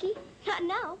 no, Becky. Not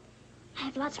now. I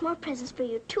have lots more presents for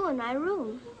you, too, in my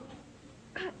room.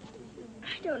 I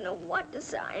don't know what to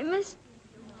say, miss.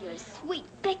 You're sweet,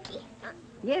 Becky.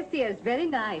 Yes, dear, it's very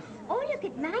nice. Oh, look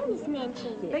at mine, Miss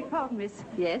Minchin. Beg pardon, miss.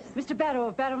 Yes? Mr. Barrow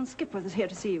of Barrow and Skipworth is here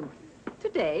to see you.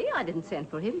 Today? I didn't send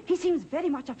for him. He seems very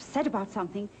much upset about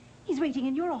something. He's waiting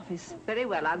in your office. Very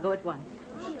well, I'll go at once.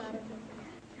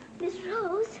 Miss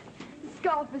Rose? The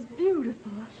scarf is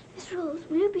beautiful. Miss Rose,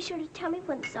 will you be sure to tell me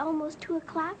when it's almost 2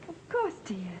 o'clock? Of course,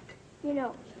 dear. You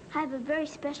know, I have a very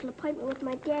special appointment with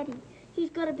my daddy. He's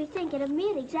going to be thinking of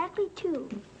me at exactly 2.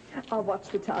 I'll watch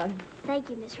the time. Thank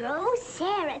you, Miss Rose. Oh,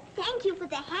 Sarah, thank you for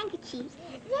the handkerchiefs.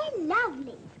 They're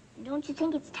lovely. Don't you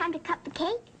think it's time to cut the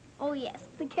cake? Oh, yes,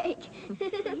 the cake.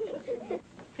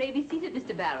 Pray be seated,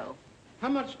 Mr. Barrow. How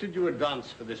much did you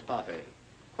advance for this party?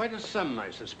 Quite a sum,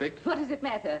 I suspect. What does it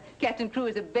matter? Captain Crewe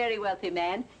is a very wealthy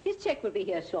man. His check will be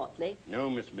here shortly. No,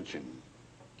 Miss Minchin.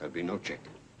 There'll be no check.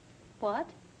 What?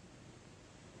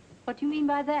 What do you mean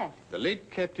by that? The late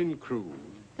Captain Crewe.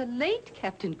 The late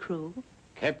Captain Crewe?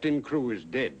 Captain Crewe is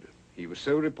dead. He was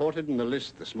so reported in the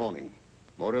list this morning.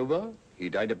 Moreover, he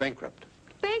died a bankrupt.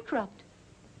 Bankrupt?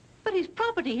 But his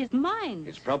property, his mines.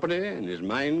 His property and his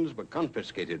mines were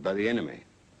confiscated by the enemy.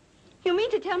 You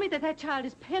mean to tell me that that child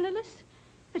is penniless?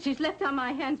 That she's left on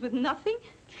my hands with nothing?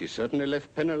 She's certainly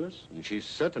left penniless, and she's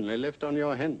certainly left on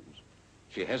your hands.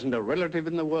 She hasn't a relative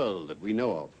in the world that we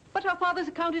know of. But her father's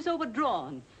account is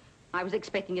overdrawn. I was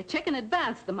expecting a check in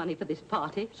advance, the money for this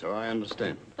party. So I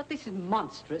understand. But this is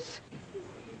monstrous.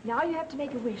 Now you have to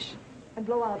make a wish and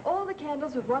blow out all the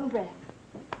candles with one breath.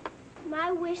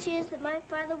 My wish is that my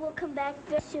father will come back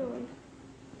very soon.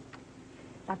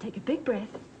 Now take a big breath.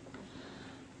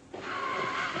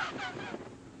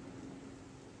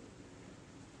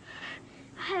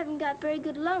 I haven't got very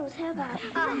good lungs, have I?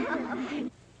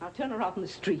 I'll turn her out in the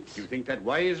streets. You think that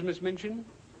wise, Miss Minchin?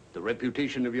 The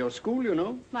reputation of your school, you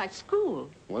know. My school?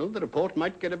 Well, the report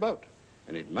might get about,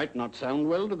 and it might not sound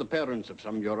well to the parents of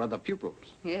some of your other pupils.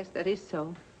 Yes, that is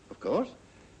so. Of course.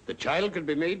 The child could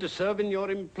be made to serve in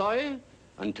your employ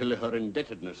until her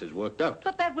indebtedness is worked out.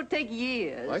 But that would take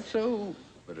years. Quite so.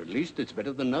 But at least it's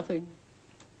better than nothing.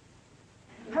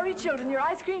 Hurry, children, your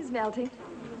ice cream's melting.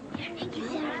 Here, thank you,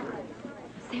 Sarah.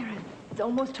 Sarah, it's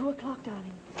almost 2 o'clock,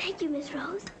 darling. Thank you, Miss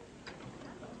Rose.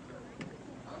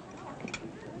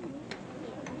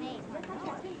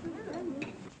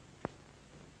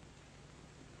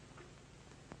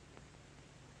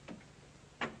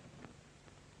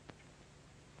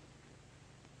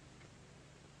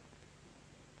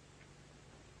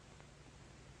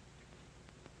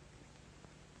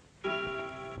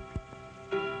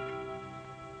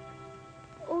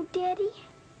 Oh, Daddy,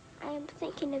 I am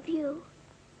thinking of you.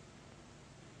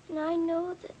 And I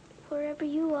know that wherever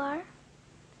you are,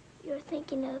 you're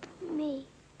thinking of me,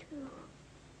 too.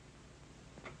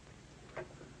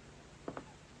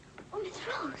 Oh, Miss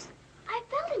Rose, I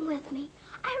felt him with me.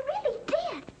 I really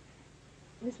did.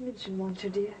 Miss Minchin wants you,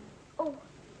 dear. Oh,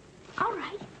 all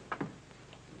right.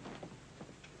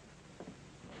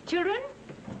 Children,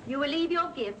 you will leave your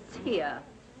gifts here.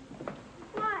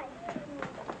 Why?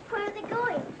 Where are they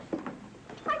going?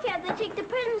 Why can't they take the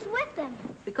presents with them?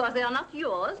 Because they are not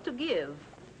yours to give.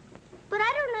 But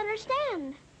I don't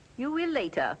understand. You will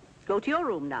later. Go to your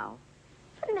room now.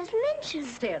 But Miss Minchin.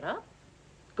 Sarah,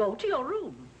 go to your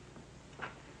room.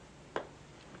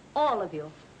 All of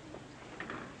you.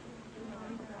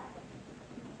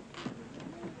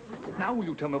 Now will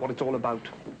you tell me what it's all about?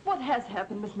 What has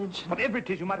happened, Miss Minchin? Whatever it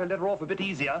is, you might have let her off a bit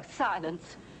easier.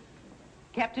 Silence.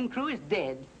 Captain Crewe is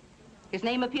dead. His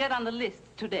name appeared on the list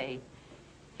today.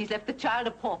 He's left the child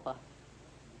a pauper.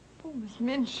 Oh, Miss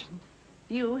Minchin.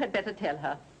 You had better tell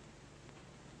her.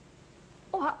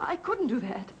 Oh, I couldn't do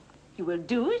that. You will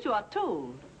do as you are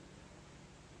told.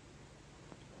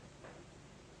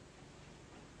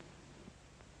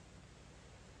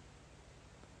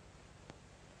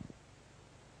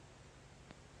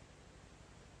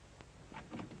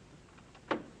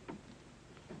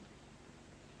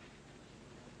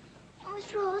 Oh,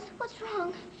 Miss Rose, what's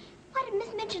wrong? Why did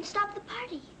Miss Minchin stop the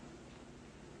party?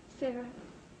 Sarah,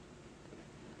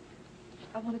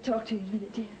 I want to talk to you a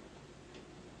minute, dear.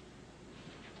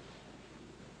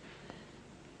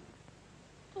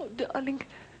 Oh, darling.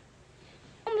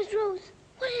 Oh, Miss Rose,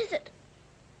 what is it?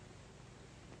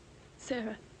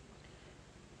 Sarah,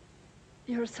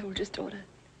 you're a soldier's daughter.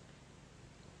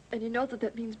 And you know that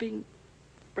that means being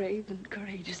brave and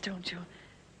courageous, don't you?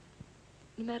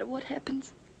 No matter what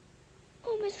happens.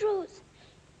 Oh, Miss Rose,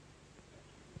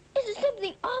 is it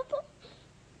something awful?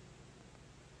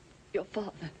 Your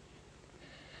father.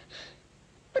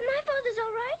 But my father's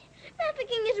all right.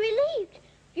 Mafeking is relieved.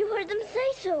 You heard them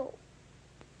say so.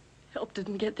 Help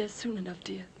didn't get there soon enough,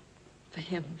 dear. For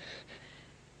him.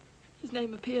 His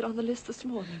name appeared on the list this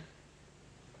morning.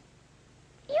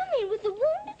 You mean with the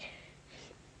wounded?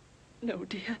 No,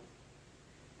 dear.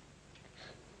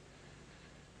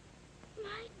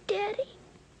 My daddy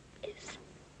is...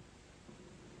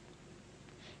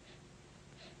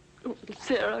 Oh,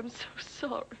 Sarah, I'm so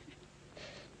sorry.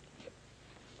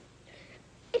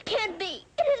 It can't be.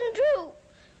 It isn't true.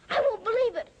 I won't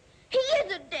believe it. He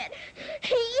isn't dead.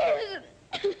 He isn't.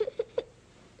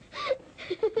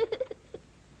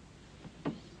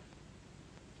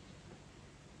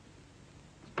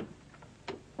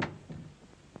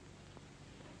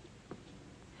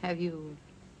 Have you?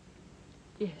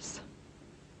 Yes.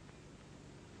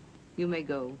 You may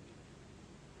go.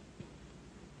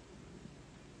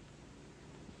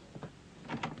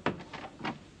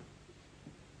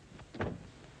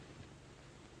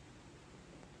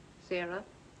 Sarah,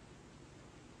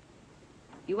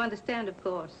 You understand, of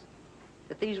course,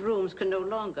 that these rooms can no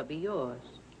longer be yours.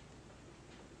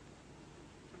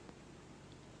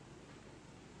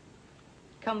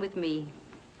 Come with me.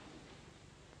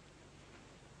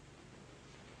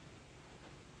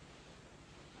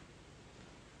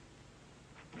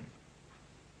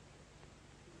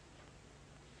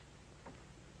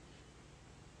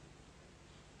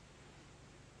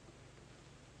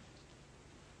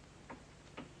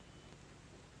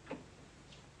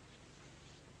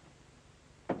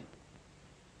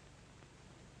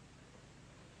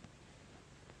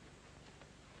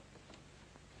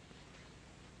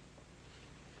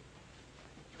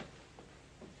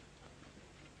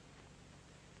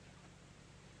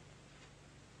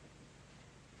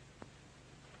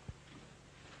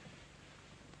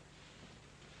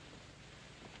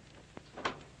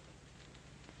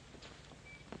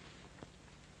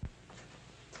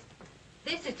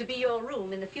 This is to be your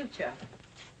room in the future.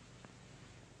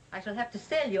 I shall have to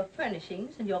sell your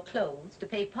furnishings and your clothes to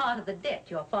pay part of the debt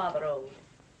your father owed.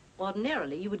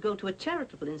 Ordinarily, you would go to a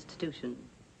charitable institution,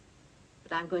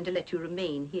 but I'm going to let you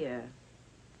remain here.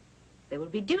 There will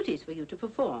be duties for you to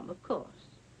perform, of course.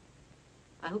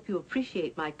 I hope you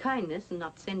appreciate my kindness in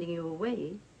not sending you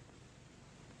away.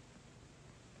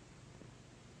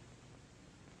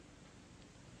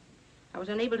 I was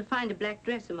unable to find a black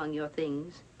dress among your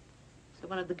things, so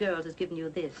one of the girls has given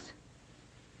you this.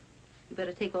 You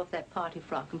better take off that party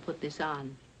frock and put this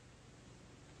on.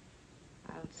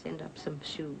 I'll send up some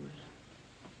shoes.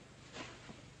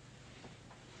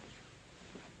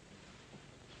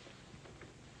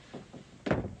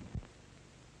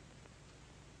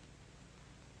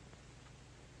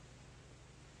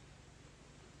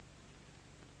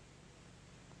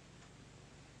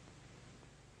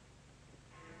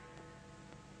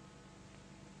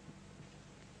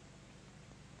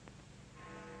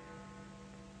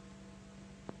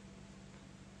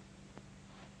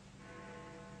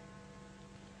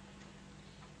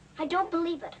 I don't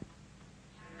believe it.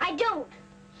 I don't.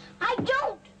 I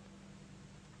don't!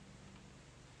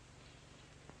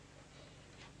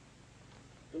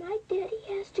 My daddy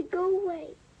has to go away.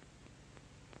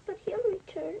 But he'll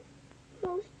return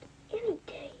most any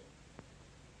day.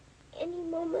 Any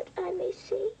moment I may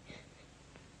see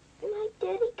my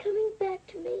daddy coming back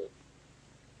to me.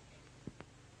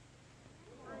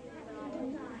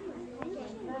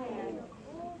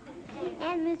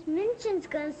 And Miss Minchin's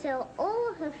gonna sell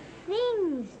all her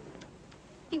things.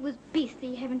 It was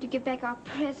beastly having to give back our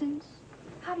presents.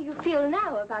 How do you feel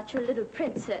now about your little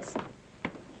princess?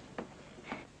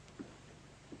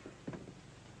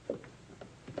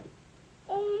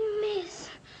 Oh, Miss,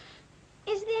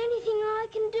 is there anything I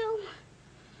can do?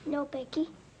 No, Becky.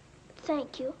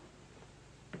 Thank you.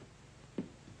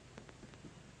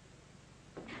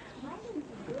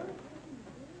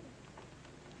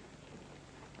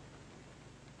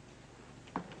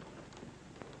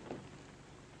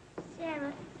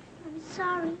 Sarah, I'm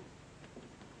sorry.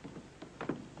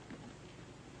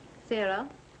 Sarah,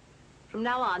 from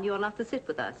now on, you're not to sit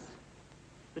with us.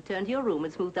 Return to your room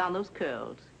and smooth down those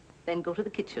curls. Then go to the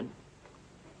kitchen.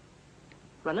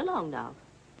 Run along now.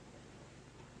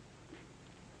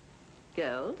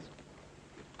 Girls,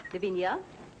 Lavinia,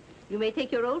 you may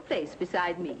take your old place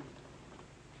beside me.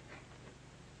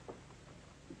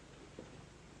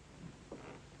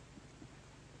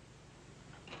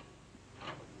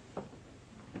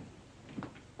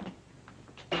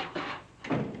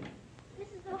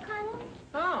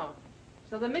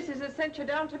 So the missus has sent you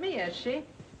down to me, has she?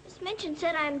 Miss Minchin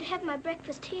said I am to have my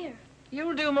breakfast here.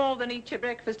 You'll do more than eat your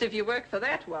breakfast if you work for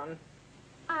that one.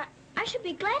 I should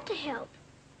be glad to help.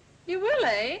 You will,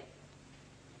 eh?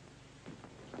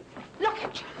 Look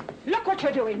at you. Look what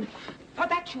you're doing. For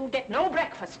that you'll get no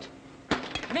breakfast.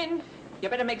 Min, you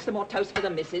better make some more toast for the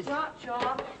missus. Right,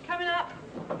 sure. Coming up.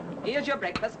 Here's your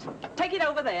breakfast. Take it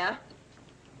over there.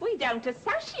 We don't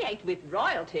associate with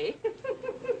royalty.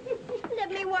 Let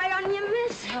me wait on you,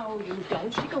 miss. No, you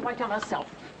don't. She can wait on herself.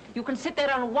 You can sit there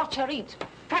and watch her eat.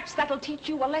 Perhaps that'll teach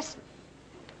you a lesson.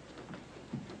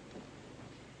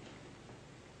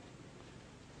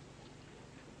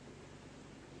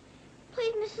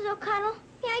 Please, Mrs. O'Connell,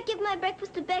 may I give my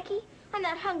breakfast to Becky? I'm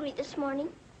not hungry this morning.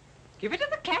 Give it to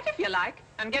the cat if you like,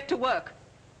 and get to work.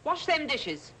 Wash them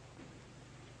dishes.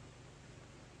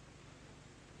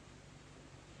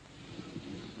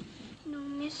 No,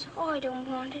 miss, I don't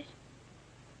want it.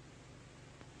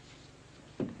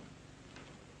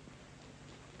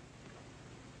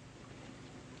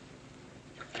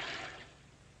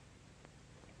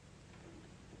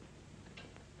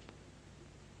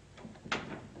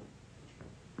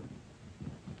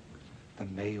 The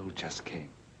mail just came.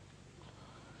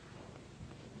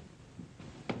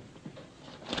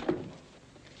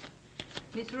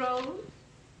 Miss Rose?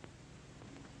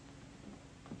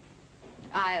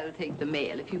 I'll take the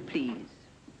mail, if you please.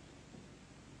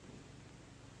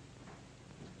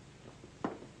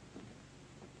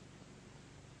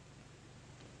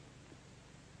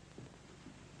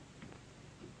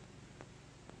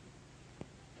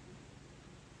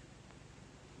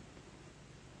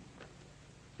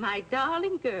 My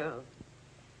darling girl,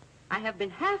 I have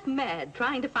been half mad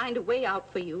trying to find a way out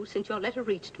for you since your letter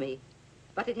reached me.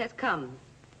 But it has come.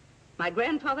 My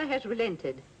grandfather has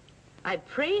relented. I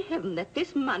pray heaven that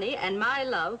this money and my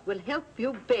love will help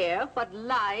you bear what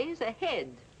lies ahead.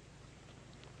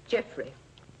 Geoffrey.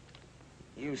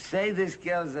 You say this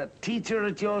girl's a teacher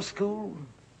at your school?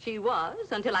 She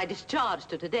was, until I discharged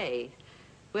her today.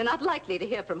 We're not likely to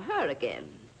hear from her again.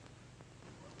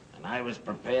 And I was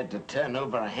prepared to turn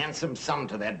over a handsome sum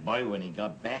to that boy when he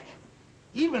got back.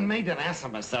 Even made an ass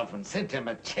of myself and sent him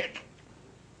a check.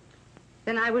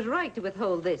 Then I was right to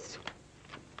withhold this.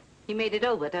 He made it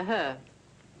over to her.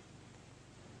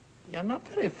 You're not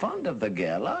very fond of the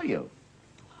girl, are you?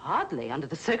 Hardly, under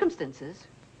the circumstances.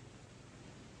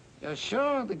 You're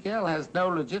sure the girl has no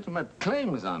legitimate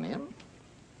claims on him?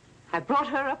 I brought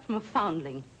her up from a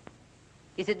foundling.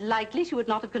 Is it likely she would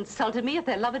not have consulted me if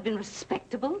their love had been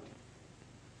respectable?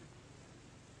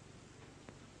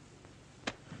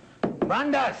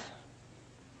 Mander!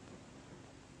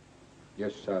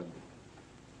 Yes, sir.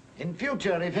 In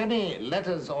future, if any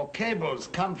letters or cables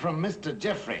come from Mr.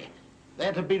 Geoffrey,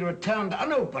 they're to be returned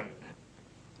unopened.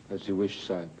 As you wish,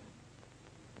 sir.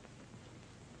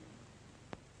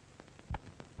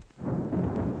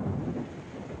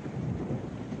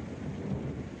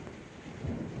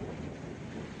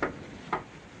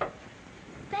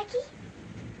 Becky?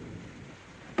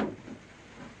 Come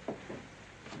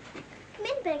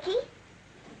in, Becky.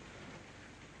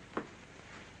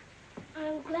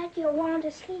 I'm glad you want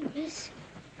to sleep, miss.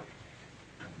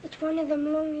 It's one of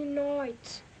them lonely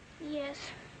nights. Yes.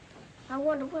 I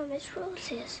wonder where Miss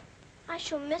Rose is. I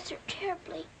shall miss her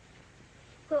terribly.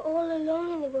 We're all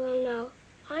alone in the world now,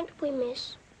 aren't we,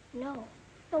 miss? No.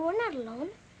 No, we're not alone.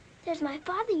 There's my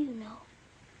father, you know.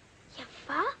 Your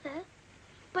father?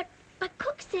 But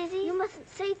Cook says he... You mustn't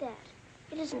say that.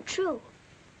 It isn't true.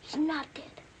 He's not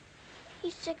dead.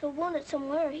 He's sick or wounded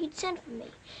somewhere, or he'd send for me.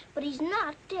 But he's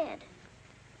not dead.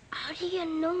 How do you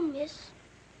know, miss?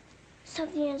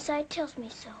 Something inside tells me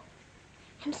so.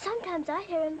 And sometimes I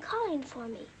hear him calling for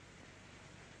me.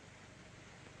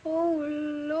 Oh,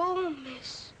 Lord,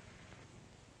 miss.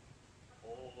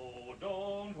 Oh,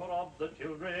 don't rob the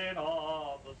children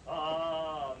of the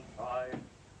sunshine.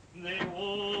 They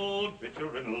won't fit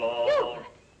your in-law. Hubert!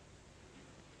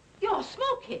 You're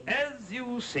smoking. As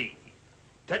you see,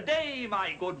 today,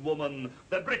 my good woman,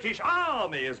 the British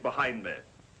Army is behind me.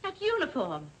 That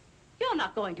uniform. You're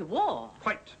not going to war.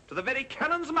 Quite. To the very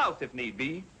cannon's mouth, if need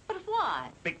be. But why?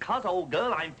 Because, old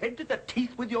girl, I'm fed to the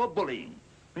teeth with your bullying.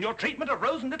 And your treatment of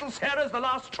Rose and little Sarah's the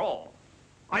last straw.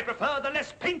 I prefer the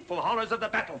less painful horrors of the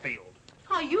battlefield.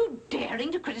 Are you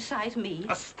daring to criticize me?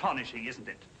 Astonishing, isn't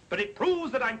it? But it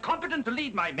proves that I'm competent to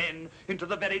lead my men into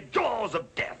the very jaws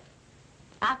of death.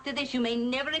 After this, you may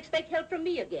never expect help from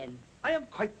me again. I am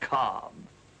quite calm.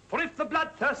 For if the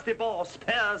bloodthirsty boar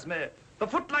spares me, the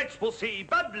footlights will see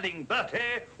bubbling Bertie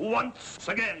once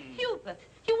again. Hubert,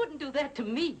 you wouldn't do that to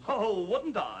me. Oh,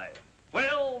 wouldn't I?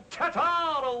 Well,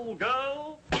 ta-ta, old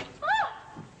girl.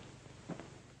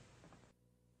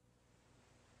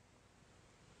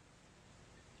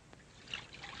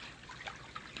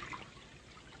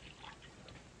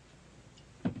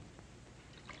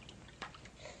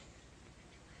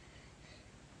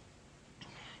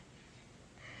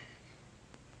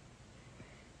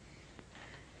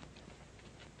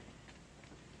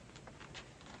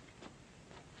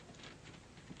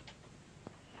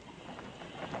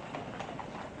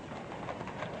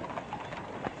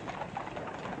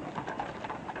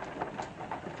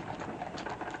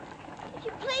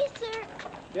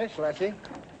 Yes, Lassie?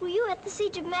 Were you at the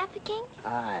siege of Mafeking?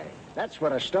 Aye. That's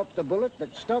where I stopped the bullet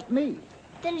that stopped me.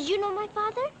 Then did you know my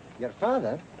father? Your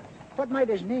father? What might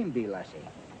his name be, Lassie?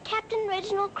 Captain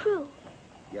Reginald Crewe.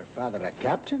 Your father a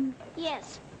captain?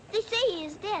 Yes. They say he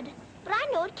is dead, but I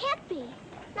know it can't be.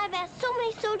 And I've asked so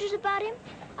many soldiers about him,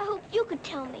 I hope you could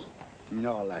tell me.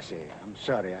 No, Lassie. I'm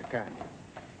sorry, I can't.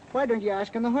 Why don't you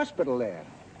ask in the hospital there?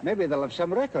 Maybe they'll have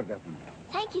some record of him.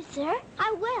 Thank you, sir.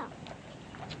 I will.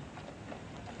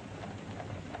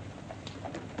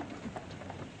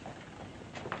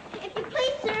 If you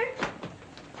please, sir.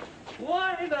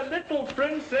 Why, the little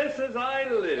princess as I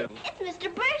live. It's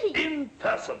Mr. Bertie. In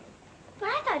person. But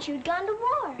I thought you'd gone to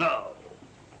war. No.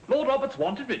 Lord Roberts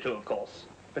wanted me to, of course.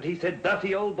 But he said,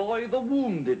 Bertie, old boy, the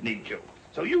wounded need you.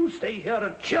 So you stay here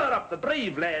and cheer up the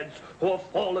brave lads who have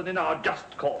fallen in our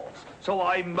just cause. So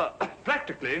I'm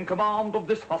practically in command of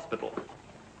this hospital.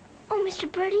 Oh, Mr.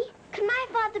 Bertie, could my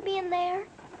father be in there?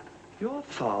 Your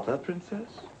father, Princess?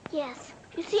 Yes.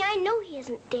 You see, I know he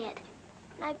isn't dead.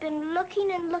 And I've been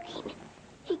looking and looking.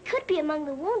 He could be among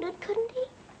the wounded, couldn't he?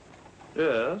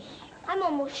 Yes. I'm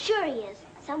almost sure he is,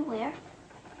 somewhere.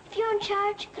 If you're in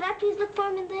charge, could I please look for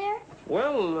him in there?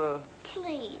 Well,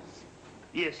 Please.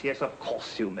 Yes, yes, of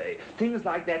course you may. Things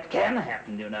like that can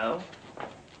happen, you know.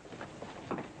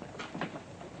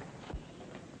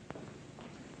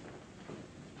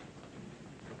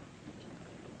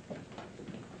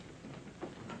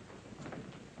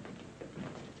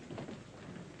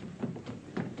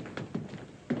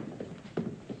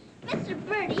 Mr.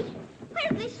 Bertie, where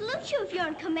do they salute you if you're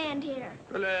in command here?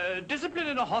 Well, discipline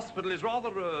in a hospital is rather,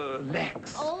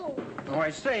 lax. Oh. Oh, I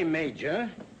say, Major,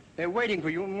 they're waiting for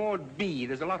you in Ward B.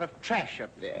 There's a lot of trash up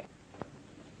there.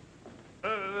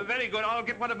 Very good. I'll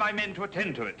get one of my men to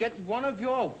attend to it. Get one of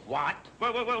your what?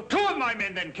 Well, two of my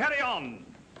men then. Carry on.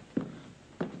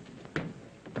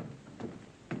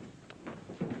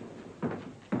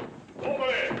 Over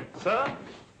there. Sir?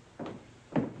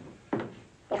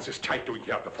 What's this type doing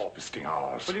here before visiting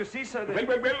hours? Well, you see, sir,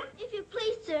 Well. If you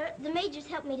please, sir, the Major's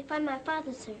helped me to find my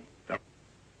father, sir.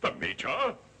 The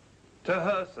Major? To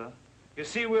her, sir. You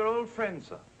see, we're old friends,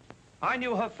 sir. I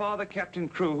knew her father, Captain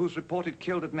Crewe, who's reported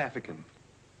killed at Mafeking.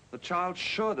 The child's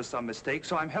sure there's some mistake,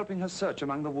 so I'm helping her search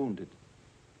among the wounded.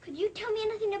 Could you tell me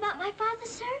anything about my father,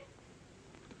 sir?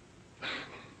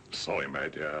 Sorry, my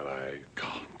dear, I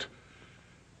can't.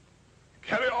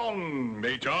 Carry on,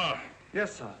 Major.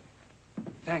 Yes, sir.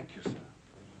 Thank you, sir.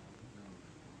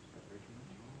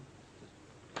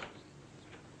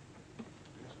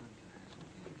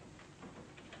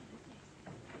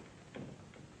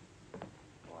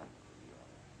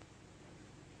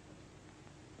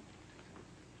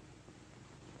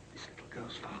 This little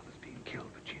girl's father's been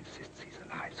killed, but she insists he's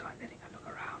alive, so I'm letting her look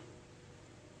around.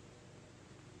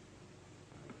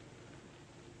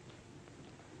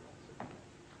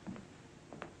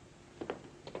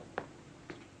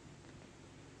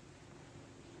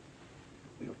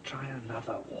 We'll try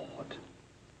another ward.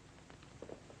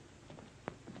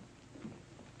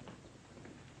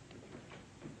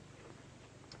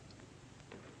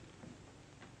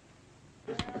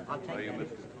 I'll take you.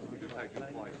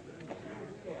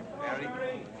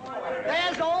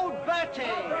 There's old Bertie.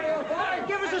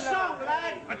 Give us a song,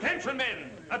 lad. Attention,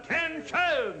 men!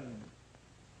 Attention!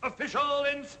 Official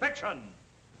inspection.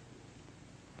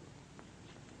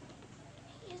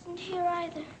 He isn't here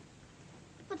either.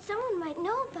 But someone might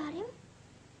know about him.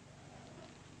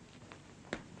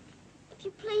 If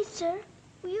you please, sir,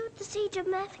 were you at the siege of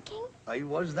Mafeking? I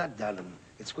was that, darling.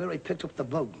 It's where I picked up the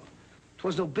bug.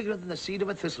 'Twas no bigger than the seed of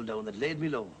a thistledown that laid me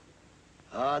low.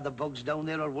 Ah, the bugs down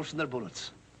there are worse than their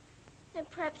bullets. Then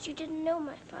perhaps you didn't know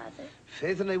my father.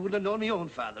 Faith, and I wouldn't have known my own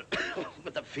father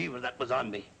with the fever that was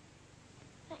on me.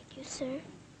 Thank you, sir.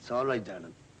 It's all right,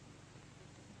 darling.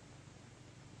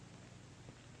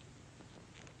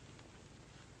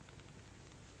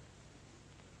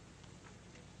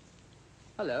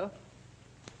 Hello.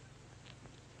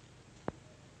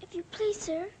 If you please,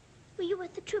 sir, were you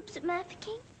with the troops at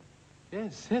Mafeking?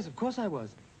 Yes, of course I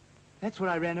was. That's where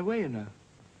I ran away, you know.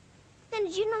 Then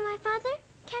did you know my father,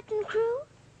 Captain Crewe?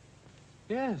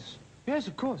 Yes,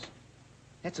 of course.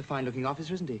 That's a fine-looking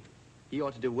officer, isn't he? He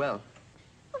ought to do well.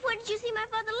 Well, where did you see my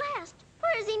father last?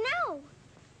 Where is he now?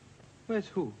 Where's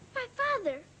who? My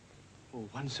father. Oh,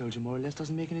 one soldier more or less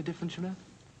doesn't make any difference, you know.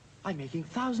 I'm making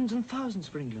thousands and thousands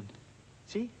for England.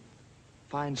 See?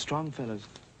 Fine, strong fellows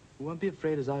who won't be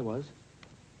afraid as I was.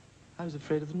 I was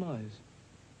afraid of the noise.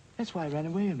 That's why I ran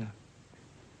away, you know.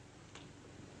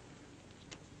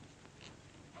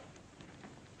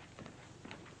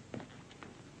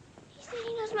 He said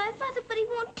he knows my father, but he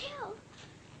won't tell.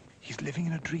 He's living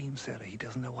in a dream, Sarah. He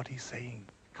doesn't know what he's saying.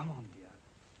 Come on, dear.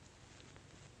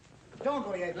 Don't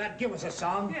go yet, lad. Give us a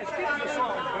song. Yes, give us a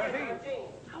song, Bertie.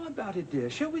 How about it, dear?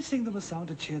 Shall we sing them a song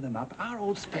to cheer them up? Our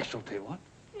old specialty, what?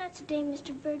 Not today,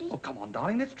 Mr. Bertie. Oh, come on,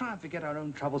 darling. Let's try and forget our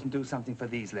own troubles and do something for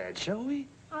these lads, shall we?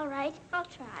 All right, I'll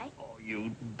try. Oh,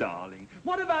 you darling.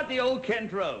 What about the old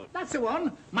Kent Road? That's the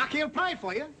one. Mackie'll play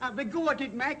for you. Have a go at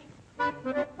it, Mac.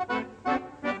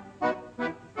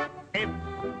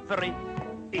 Every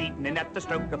evening at the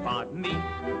stroke of 5, me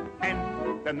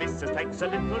and the missus takes a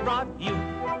little drive. You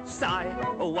sigh,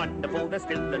 oh wonderful, they're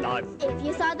still alive. If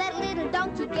you saw that little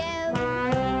donkey go,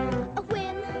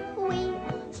 when we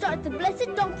start the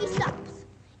blessed donkey stops.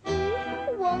 He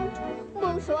won't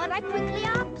move, so I quickly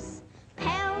ups.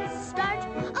 Pound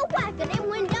back and it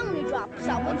went down he dropped.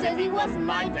 Someone says he wasn't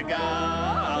mine to go.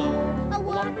 I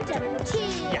walked up the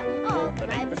tree, all the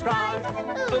neighbors cried.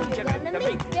 Who's you gonna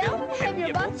meet, Bill? Have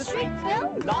you bought the street,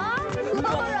 Bill? Lord, I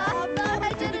thought I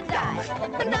should have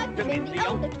died. And knocked him in the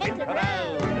old Kent Road.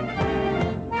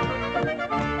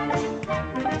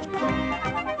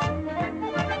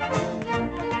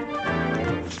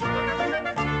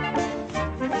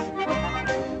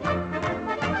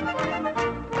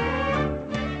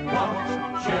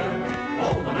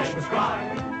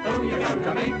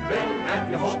 To meet Bill,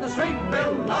 and you hold the street,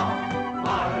 Bill, long.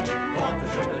 I thought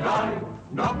I should have died,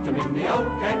 knocked him in the old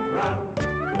Kent Road.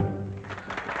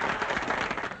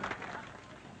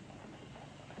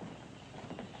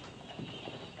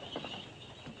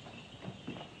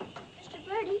 Mr.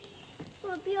 Bertie,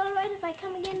 will it be all right if I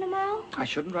come again tomorrow? I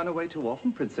shouldn't run away too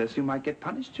often, Princess. You might get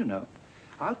punished, you know.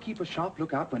 I'll keep a sharp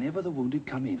lookout whenever the wounded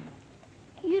come in.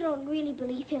 You don't really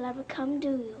believe he'll ever come, do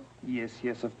you? Yes,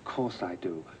 yes, of course I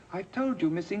do. I've told you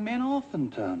missing men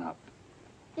often turn up.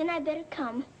 Then I better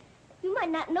come. You might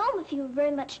not know him if you were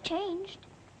very much changed.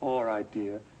 All right,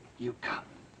 dear. You come.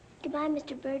 Goodbye,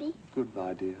 Mr. Bertie.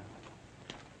 Goodbye, dear.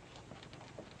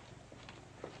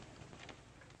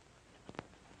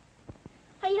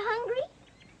 Are you hungry?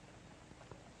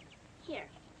 Here.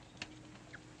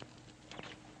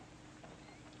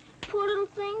 Poor little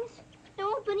things. There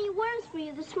won't be any worms for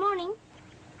you this morning.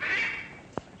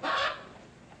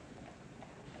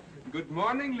 Good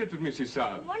morning, little Mrs.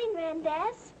 Saab. Good morning,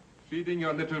 Grandaz. Feeding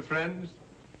your little friends?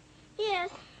 Yes,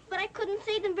 but I couldn't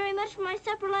save them very much for my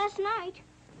supper last night.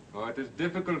 Oh, it is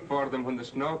difficult for them when the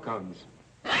snow comes.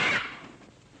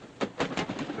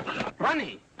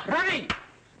 Ronnie! Ronnie!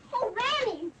 Oh,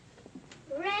 Ranny!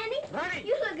 Ranny,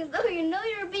 you look as though you know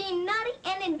you're being naughty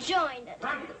and enjoying it.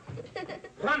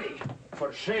 Ronnie!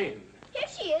 For shame. Here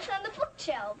she is on the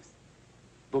bookshelves.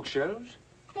 Bookshelves?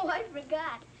 Oh, I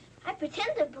forgot. I pretend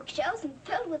they're bookshelves and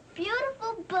filled with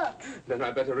beautiful books. Then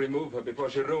I better remove her before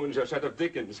she ruins your set of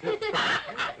Dickens.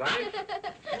 Ronnie?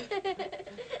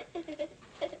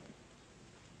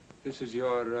 This is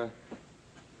your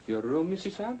room,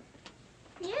 Mrs. Saab?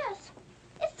 Yes.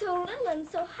 It's so little and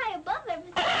so high above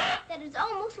everything that it's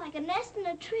almost like a nest in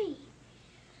a tree.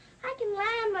 I can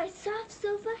lie on my soft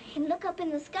sofa and look up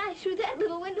in the sky through that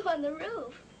little window on the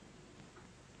roof.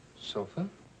 Sofa?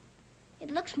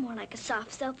 It looks more like a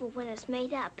soft sofa when it's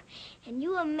made up. And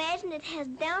you imagine it has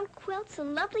down quilts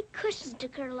and lovely cushions to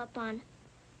curl up on.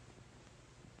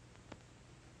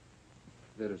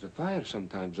 There is a fire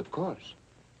sometimes, of course.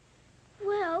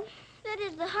 Well, that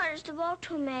is the hardest of all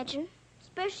to imagine,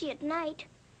 especially at night.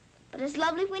 But it's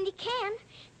lovely when you can.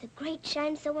 The grate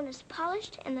shines so when it's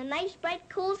polished, and the nice bright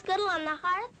coal scuttle on the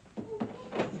hearth.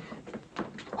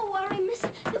 Oh, worry, miss.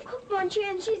 The cook wants you,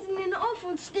 and she's in an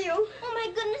awful stew. Oh, my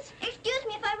goodness. Excuse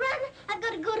me if I run. I've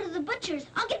got to go to the butcher's.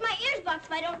 I'll get my ears boxed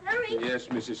if I don't hurry. Yes,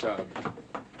 Mrs. Saab.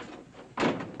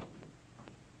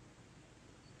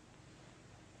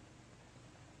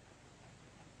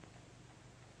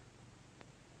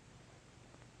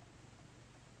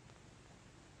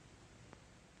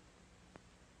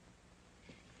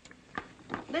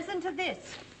 Listen to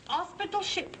this. Hospital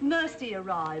ship Mercy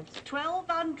arrives.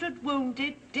 1,200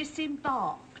 wounded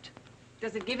disembarked.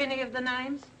 Does it give any of the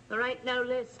names? There ain't no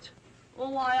list.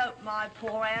 Oh, I hope my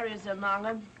poor Harry's among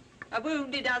them. A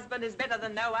wounded husband is better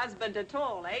than no husband at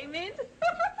all, eh, Mint?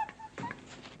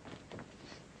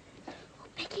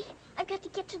 Becky, I've got to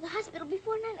get to the hospital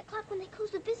before 9 o'clock when they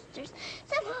close the visitors.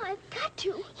 Somehow I've got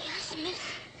to. Yes, miss.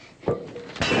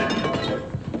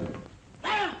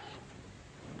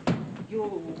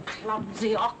 You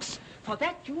clumsy ox. For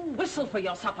that, you whistle for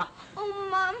your supper. Oh,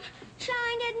 Mom,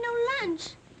 Charlie had no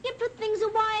lunch. You put things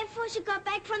away before she got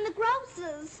back from the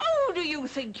grocer's. Who do you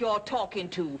think you're talking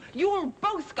to? You'll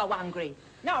both go hungry.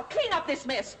 Now, clean up this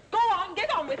mess. Go on,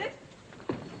 get on with it.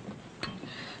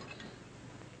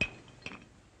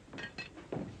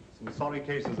 Some sorry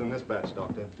cases in this batch,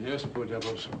 Doctor. Yes, poor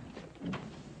devils.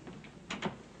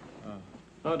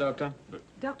 Oh, Doctor.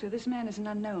 Doctor, this man is an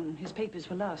unknown. His papers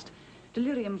were lost.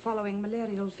 Delirium following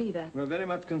malarial fever. We're very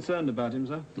much concerned about him,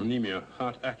 sir. Anemia,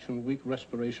 heart action weak,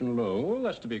 respiration low. Well,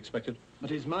 that's to be expected. But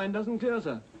his mind doesn't clear,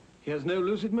 sir. He has no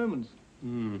lucid moments.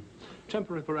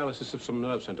 Temporary paralysis of some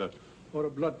nerve center. Or a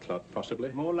blood clot,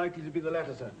 possibly. More likely to be the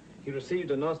latter, sir. He received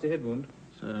a nasty head wound.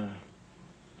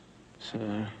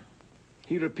 Sir.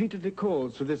 He repeatedly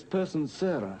calls for this person,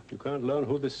 Sara. You can't learn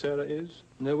who this Sara is?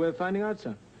 No way of finding out,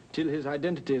 sir. Till his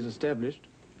identity is established.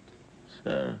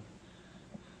 Sir.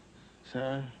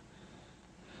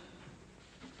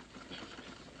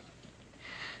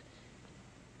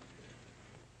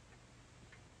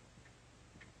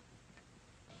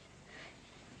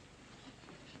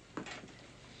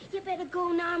 You'd better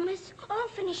go now, miss. I'll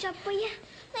finish up for you.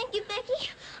 Thank you,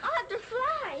 Becky. I'll have to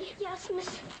fly. Yes,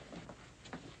 miss.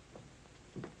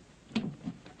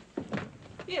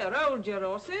 Here, hold your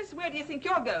horses. Where do you think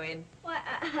you're going? Why,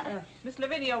 Miss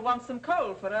Lavinia wants some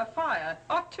coal for her fire.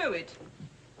 Hot to it.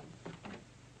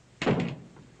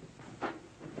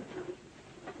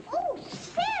 Oh,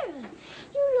 Sarah,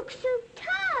 you look so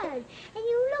tired. And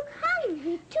you look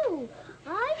hungry, too.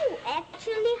 Are you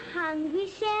actually hungry,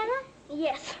 Sarah?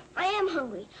 Yes, I am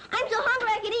hungry. I'm so hungry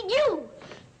I could eat you.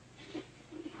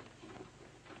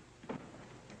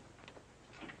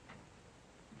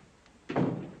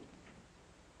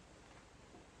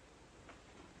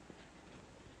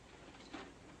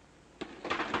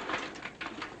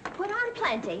 Put on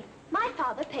plenty. My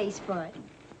father pays for it.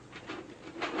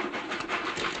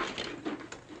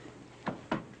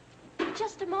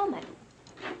 Just a moment.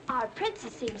 Our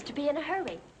princess seems to be in a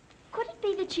hurry. Could it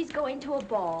be that she's going to a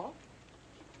ball?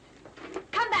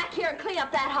 Come back here and clean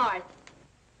up that hearth.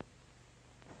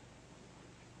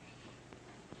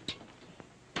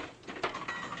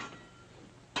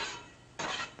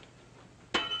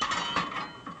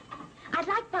 I'd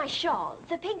like my shawl,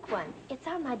 the pink one. It's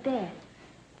on my bed.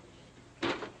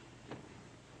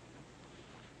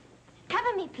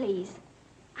 Cover me, please.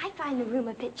 I find the room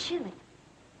a bit chilly.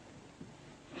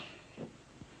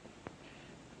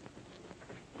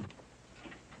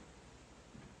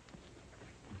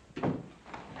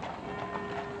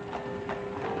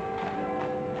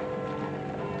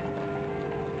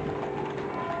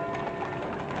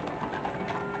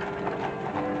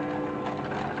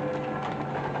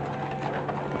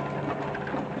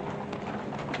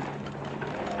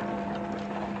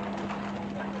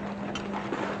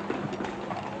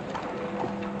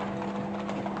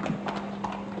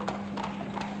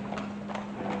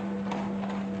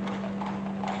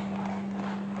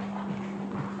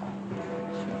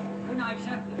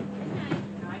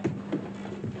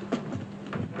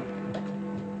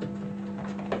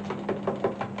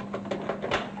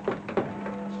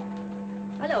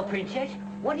 Princess,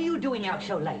 what are you doing out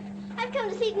so late? I've come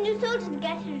to see the new soldiers that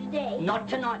got here today. Not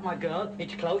tonight, my girl.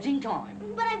 It's closing time.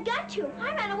 But I've got to.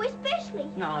 I ran away specially.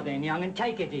 Now then, young, and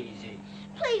take it easy.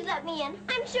 Please let me in.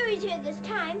 I'm sure he's here this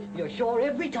time. You're sure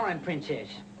every time, Princess.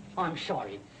 I'm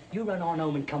sorry. You run on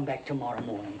home and come back tomorrow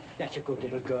morning. That's a good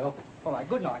little girl. All right,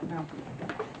 good night now.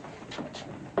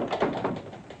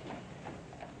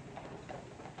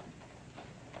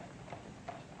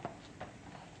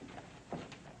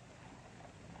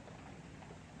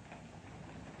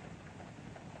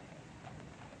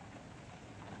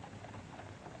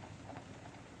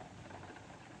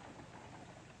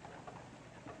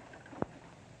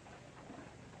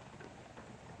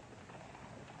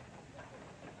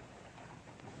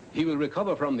 He will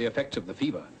recover from the effects of the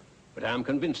fever, but I am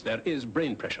convinced there is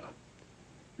brain pressure.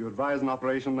 You advise an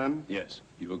operation, then? Yes.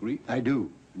 You agree? I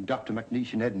do. And Dr.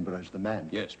 McNeish in Edinburgh is the man.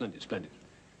 Yes, splendid, splendid.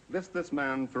 List this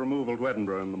man for removal to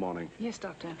Edinburgh in the morning. Yes,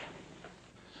 Doctor.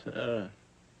 Sir.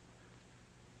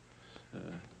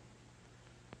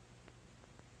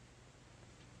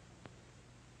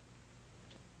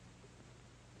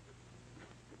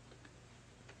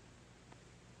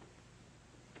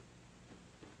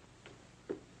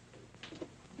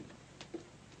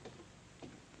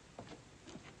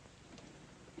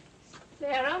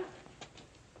 Sarah?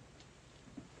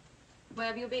 Where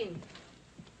have you been?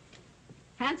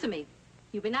 Answer me.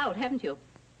 You've been out, haven't you?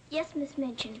 Yes, Miss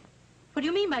Minchin. What do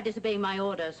you mean by disobeying my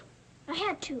orders? I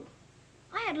had to.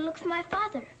 I had to look for my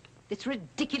father. This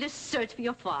ridiculous search for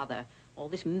your father. All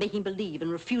this making believe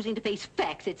and refusing to face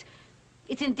facts.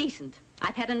 It's indecent.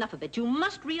 I've had enough of it. You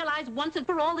must realize once and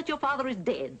for all that your father is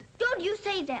dead. Don't you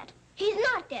say that. He's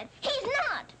not dead. He's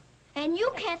not. And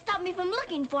you can't stop me from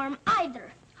looking for him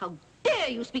either. How dare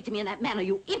you speak to me in that manner,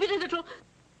 you impudent little...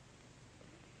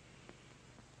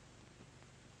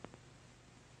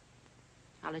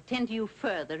 I'll attend to you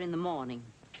further in the morning.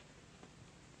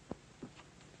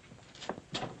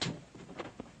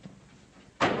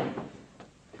 I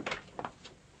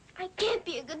can't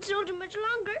be a good soldier much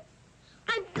longer.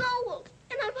 I'm cold,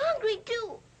 and I'm hungry,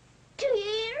 too. Do you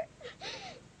hear?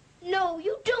 No,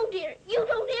 you don't hear. You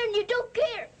don't hear and you don't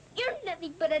care. You're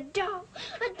nothing but a doll.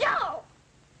 A doll.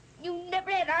 You never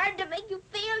had a heart to make you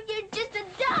feel. You're just a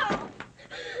doll.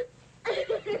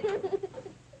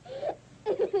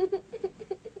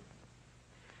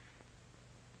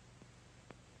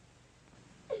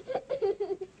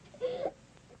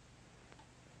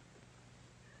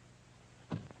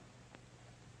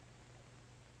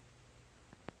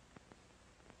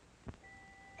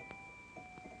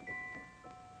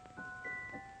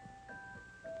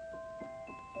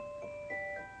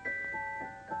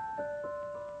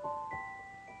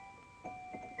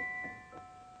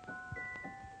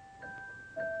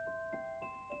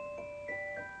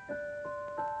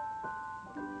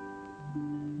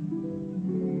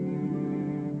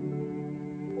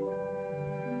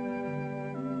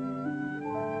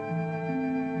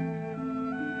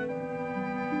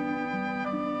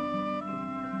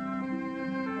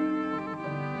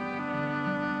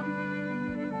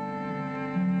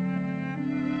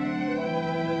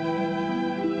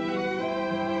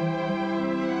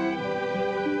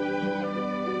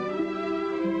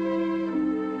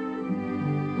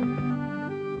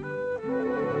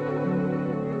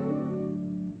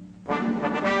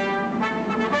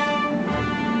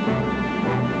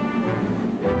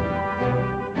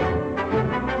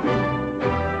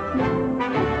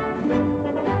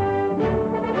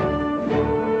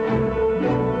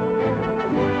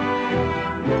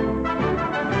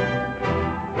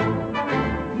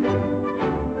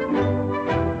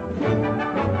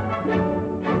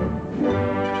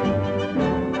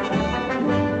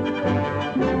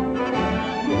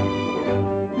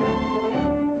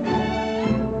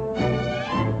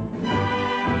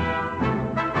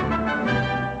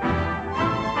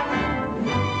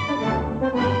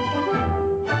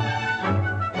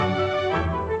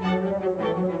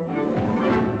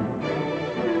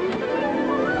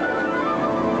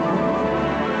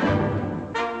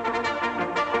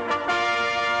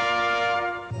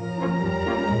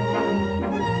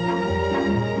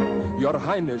 Your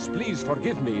Highness, please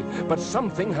forgive me, but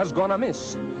something has gone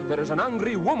amiss. There is an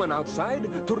angry woman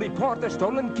outside to report a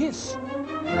stolen kiss.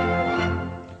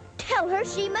 Tell her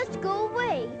she must go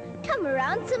away. Come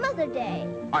around some other day.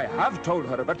 I have told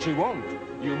her, but she won't.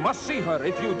 You must see her.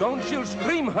 If you don't, she'll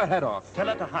scream her head off. Tell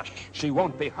her to hush. She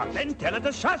won't be hushed. Then tell her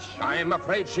to shush. I'm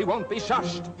afraid she won't be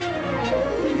shushed.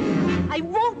 I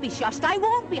won't be shushed. I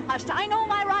won't be hushed. I know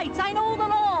my rights. I know the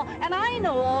law. And I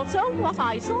know also what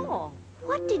I saw.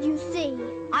 What did you see?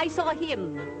 I saw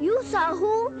him. You saw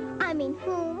who? I mean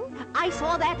whom? I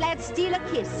saw that lad steal a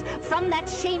kiss from that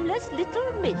shameless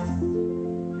little miss.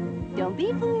 Don't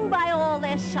be fooled by all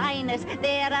their shyness.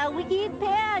 They're a wicked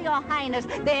pair, your highness.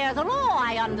 There's a law,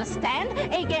 I understand,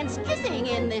 against kissing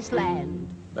in this land.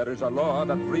 There is a law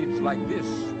that reads like this.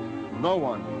 No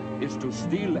one is to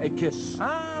steal a kiss.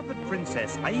 Ah, but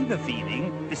Princess, I've a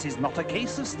feeling this is not a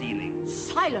case of stealing.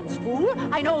 Silence, fool.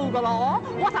 I know the law.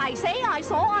 What I say, I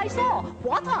saw, I saw.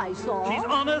 What I saw... She's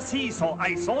on a seesaw.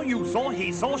 I saw, you saw,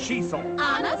 he saw, she saw.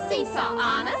 On a seesaw,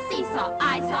 on a seesaw.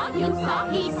 I saw, you saw,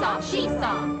 he saw, she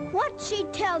saw. What she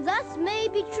tells us may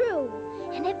be true.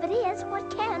 And if it is,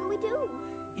 what can we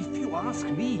do? If you ask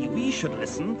me, we should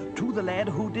listen to the lad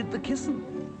who did the kissing.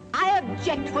 I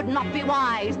object would not be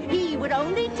wise. He would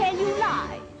only tell you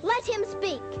lies. Let him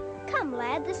speak. Come,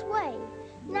 lad, this way.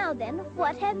 Now then,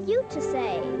 what have you to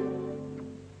say?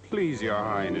 Please, your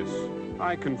highness,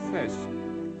 I confess,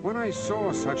 when I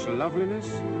saw such loveliness,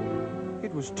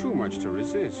 it was too much to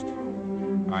resist.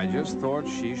 I just thought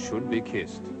she should be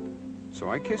kissed. So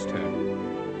I kissed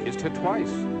her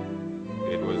twice.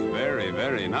 It was very,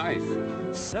 very nice.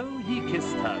 So he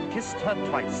kissed her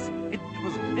twice. It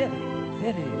was very,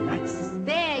 very nice.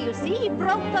 There, you see, he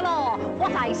broke the law.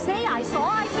 What I say, I saw,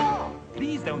 I saw.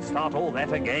 Please don't start all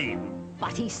that again.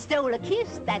 But he stole a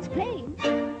kiss, that's plain.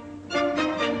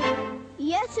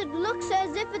 Yes, it looks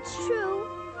as if it's true,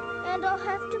 and I'll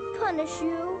have to punish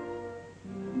you.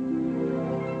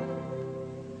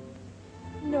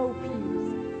 No,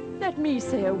 please. Let me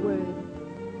say a word.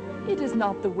 It is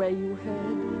not the way you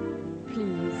heard.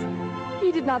 Please,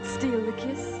 he did not steal the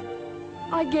kiss.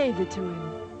 I gave it to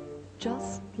him,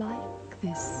 just like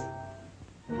this.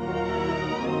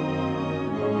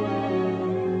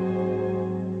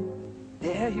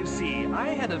 There, you see, I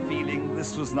had a feeling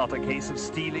this was not a case of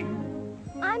stealing.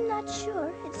 I'm not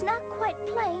sure. It's not quite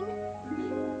plain.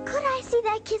 Could I see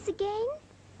that kiss again?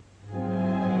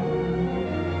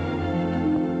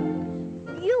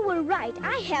 You were right.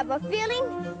 I have a feeling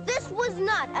this was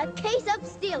not a case of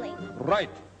stealing. Right.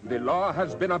 The law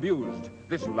has been abused.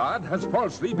 This lad has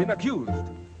falsely been accused.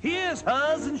 He is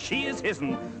hers and she is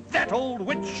his'n. That old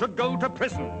witch should go to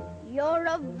prison. You're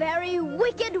a very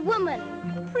wicked woman.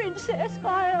 Princess,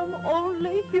 I am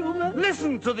only human.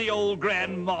 Listen to the old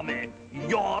grandmommy.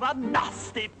 You're a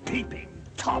nasty peeping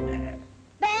Tommy.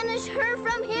 Banish her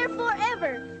from here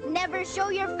forever. Never show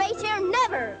your face here,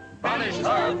 never. Banish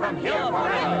her from here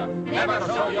forever. Never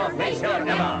show your face here,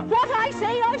 ever. What I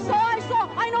say, I saw, I saw.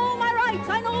 I know my rights,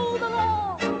 I know the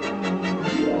law.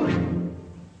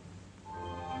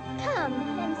 Come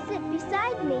and sit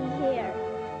beside me here.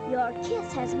 Your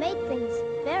kiss has made things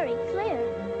very clear.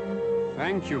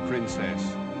 Thank you, Princess.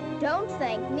 Don't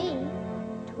thank me.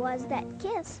 'Twas that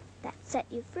kiss that set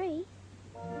you free.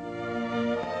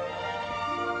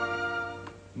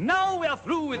 Now we're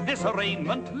through with this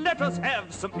arraignment. Let us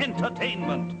have some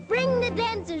entertainment. Bring the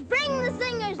dancers, bring the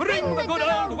singers, bring the good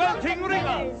old welting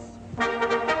ringers.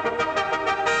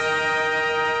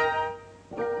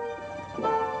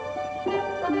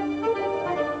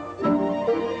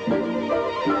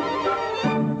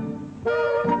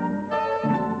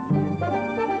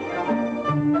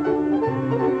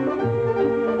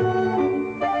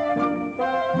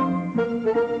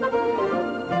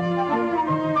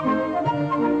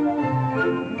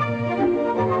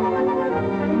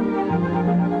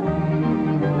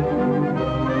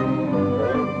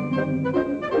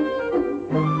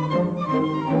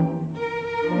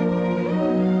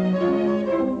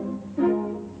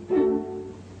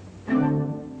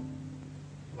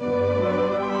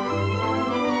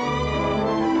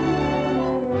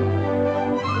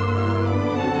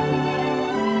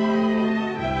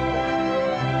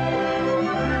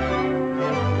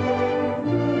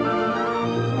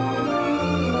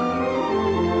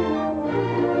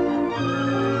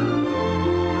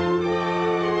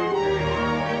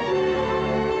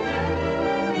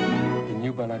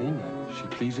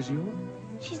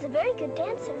 She's a very good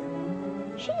dancer.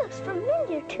 She looks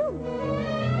familiar, too.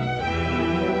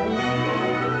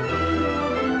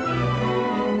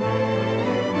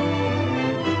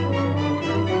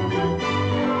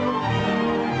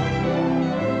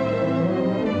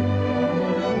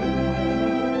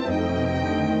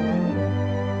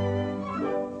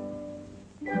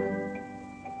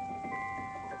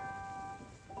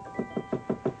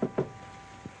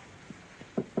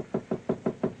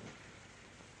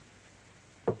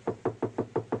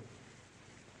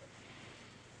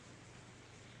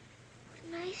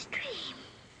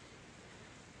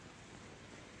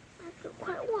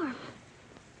 quite warm.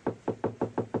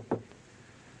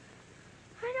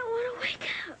 I don't want to wake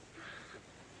up.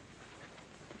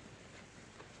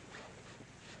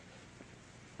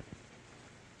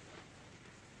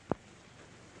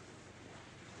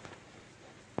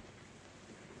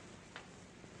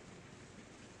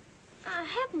 I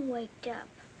haven't waked up.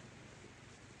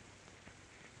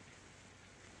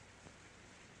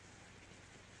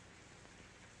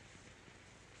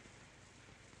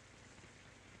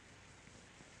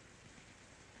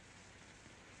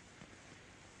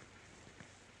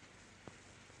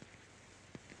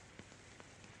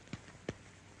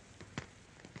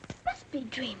 Must be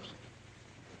dreaming.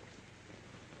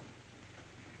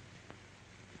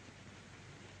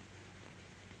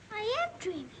 I am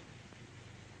dreaming.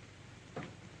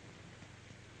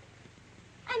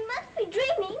 I must be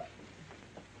dreaming.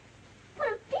 But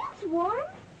it feels warm.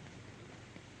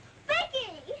 Becky!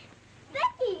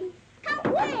 Becky! Come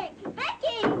quick!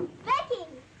 Becky! Becky!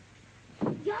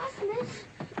 Yes, miss.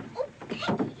 Oh,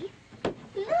 Becky!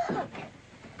 Look!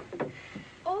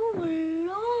 Oh,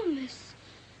 Lord, miss.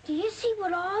 Do you see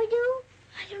what I do?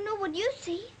 I don't know what you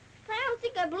see, but I don't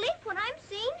think I believe what I'm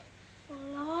seeing.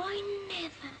 Well, I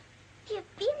never. Do you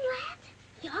feel that?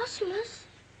 Yes, miss.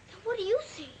 Then what do you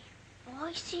see? All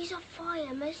I see's a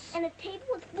fire, miss. And a table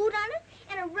with food on it,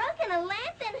 and a rug, and a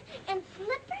lamp, and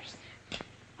slippers.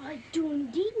 I do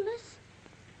indeed, miss.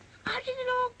 How did it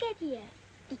all get here?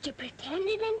 Did you pretend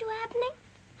it into happening?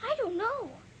 I don't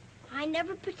know. I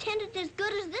never pretended as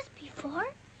good as this before.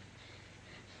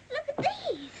 Look at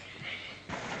these.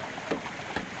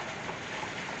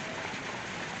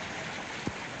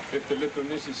 If the little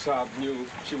Mrs. Saab knew,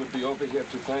 she would be over here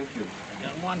to thank you. I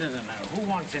don't want to know. Who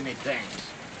wants any thanks?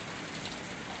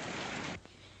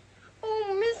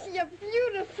 Oh, miss, you're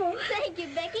beautiful. Thank you,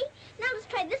 Becky. Now let's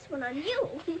try this one on you.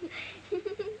 Isn't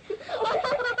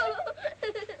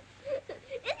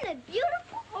it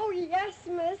beautiful? Oh, yes,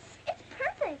 miss. It's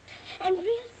perfect. And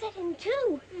real setting,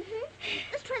 too.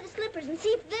 Let's try the slippers and see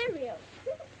if they're real.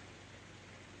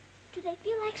 Do they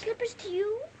feel like slippers to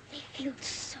you? They feel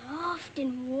soft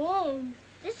and warm.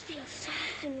 This feels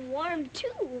soft and warm,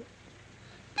 too.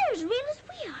 They're as real as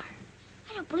we are.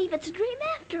 I don't believe it's a dream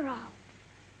after all.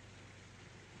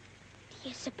 Do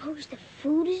you suppose the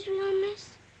food is real,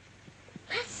 miss?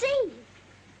 Let's see.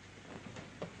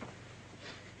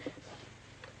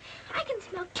 I can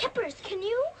smell kippers, can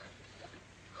you?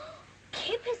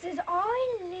 Kippers is all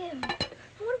I live. I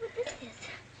wonder what this is.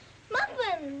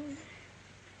 Muffins!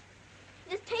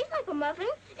 This tastes like a muffin.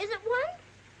 Is it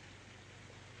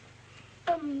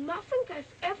one? A muffin as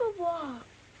ever was.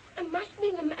 It must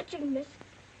be the magic, miss.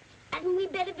 Hadn't we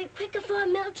better be quick before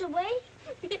it melts away?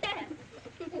 Yeah.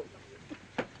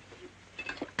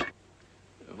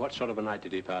 What sort of a night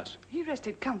did he pass? He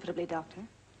rested comfortably, Doctor.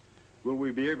 Will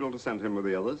we be able to send him with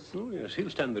the others? Oh, yes, he'll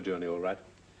stand the journey all right.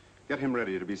 Get him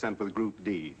ready to be sent with Group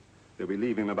D. They'll be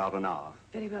leaving in about an hour.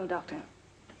 Very well, Doctor.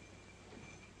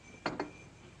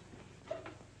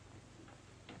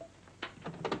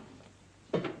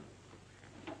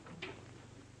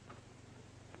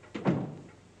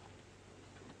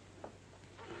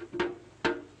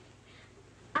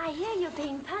 I hear you're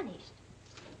being punished.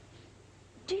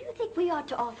 Do you think we ought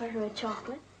to offer her a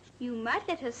chocolate? You might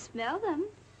let her smell them.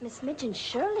 Miss Minchin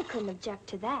surely couldn't object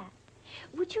to that.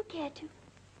 Would you care to?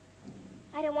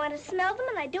 I don't want to smell them,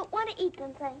 and I don't want to eat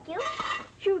them, thank you.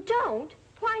 You don't?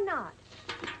 Why not?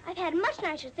 I've had much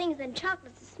nicer things than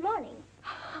chocolates this morning.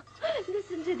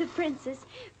 Listen to the princess,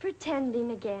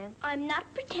 pretending again. I'm not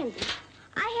pretending.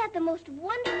 I had the most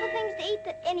wonderful things to eat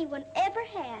that anyone ever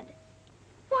had.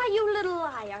 Why, you little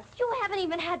liar. You haven't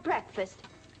even had breakfast.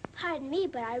 Pardon me,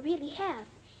 but I really have.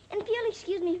 And if you'll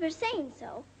excuse me for saying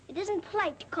so, it isn't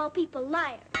polite to call people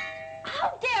liars.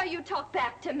 How dare you talk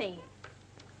back to me?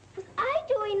 Was I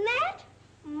doing that?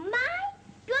 My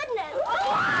goodness.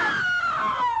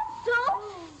 So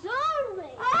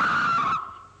sorry.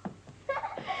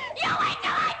 You wait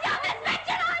till I tell Miss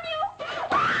Minchin on you!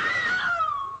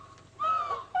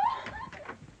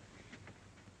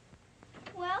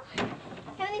 Well,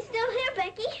 everything's still here,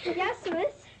 Becky. Yes,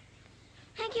 miss.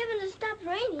 Thank heaven it stopped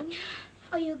raining.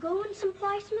 Are you going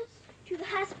someplace, miss? To the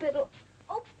hospital.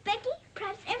 Oh, Becky,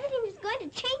 perhaps everything is going to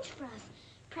change for us.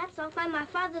 Perhaps I'll find my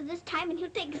father this time and he'll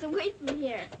take us away from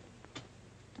here.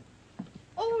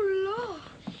 Oh, Lord.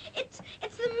 It's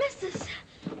the missus.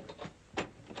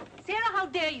 Sarah, how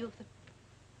dare you?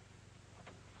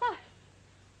 Why,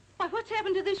 what's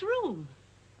happened to this room?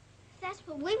 That's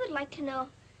what we would like to know.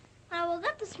 When I woke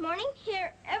up this morning,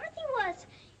 here everything was,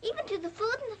 even to the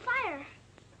food and the fire.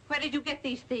 Where did you get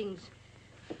these things?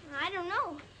 I don't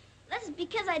know. Let's guess it's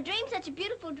because I dreamed such a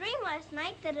beautiful dream last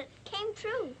night that it came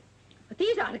true. But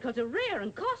these articles are rare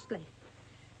and costly.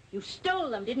 You stole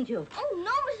them, didn't you? Oh,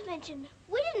 no, Miss Minchin.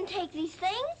 We didn't take these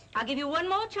things. I'll give you one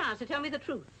more chance to tell me the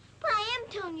truth. But I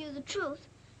am telling you the truth.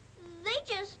 They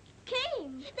just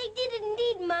came. They did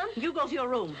indeed, Mom. You go to your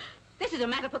room. This is a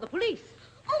matter for the police.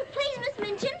 Oh, please, Miss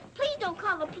Minchin. Please don't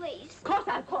call the police. Of course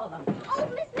I'll call them. Oh,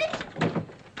 Miss Minchin.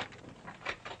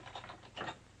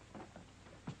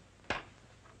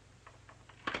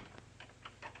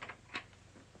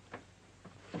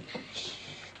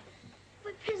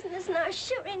 We're prisoners now,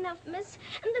 sure enough, miss.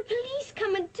 And the police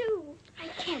coming, too. I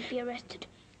can't be arrested.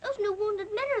 Those new wounded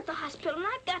men are at the hospital, and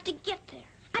I've got to get there.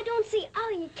 I don't see how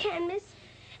you can, miss.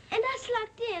 And us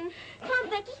locked in. Come on,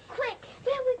 Becky, quick.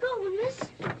 Where are we going, miss?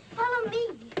 Follow me.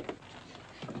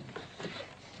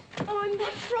 Oh, I'm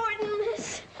that frightened,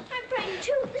 miss. I'm frightened,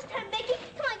 too. This time, Becky.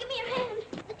 Come on, give me your hand.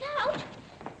 Look out.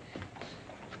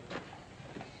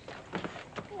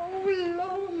 Oh,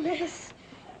 Lord, miss.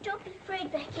 Don't be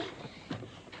afraid, Becky.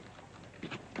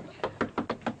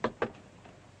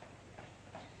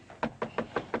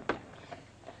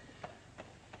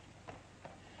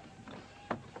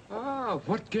 Ah,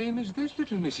 what game is this,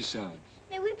 little Mrs. Sand?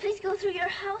 May we please go through your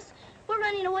house? We're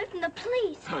running away from the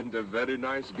police. And a very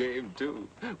nice game, too.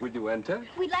 Will you enter?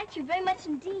 We'd like you very much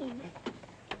indeed.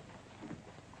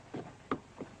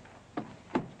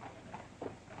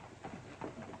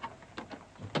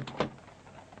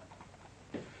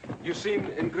 You seem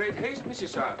in great haste, Mrs.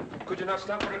 Sand. Could you not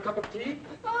stop for a cup of tea?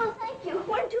 Oh, thank you.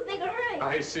 We're in too big a hurry.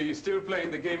 I see. Still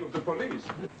playing the game of the police.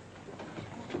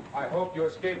 I hope you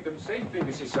escaped them safely,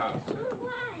 Mrs. Sand. Oh,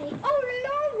 why? Oh,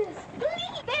 Lord, miss.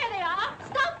 Please. There they are.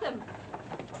 Stop them.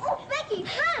 Oh, Becky,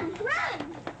 run,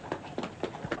 run.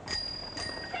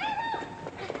 Sarah!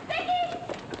 Becky!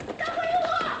 Stop where you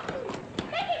are!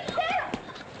 Becky, Sarah!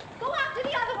 Go after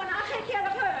the other one. I'll take care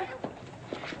of her.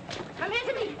 Come here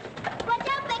to me. Watch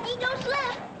out, Becky. Don't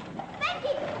slip.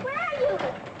 Becky, where are you?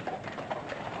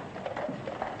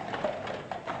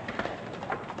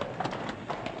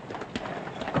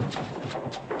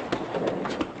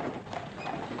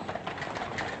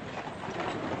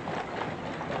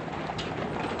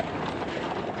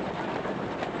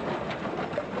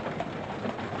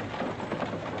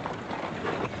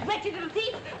 Wretched little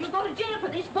thief! You'll go to jail for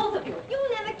this, both of you. You'll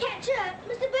never catch her.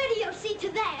 Mr. Bertie will see to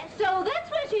that. So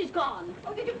that's where she's gone.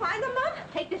 Oh, did you find them, Mom?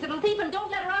 Take this little thief and don't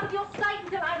let her out of your sight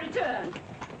until I return.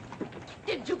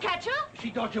 Didn't you catch her? She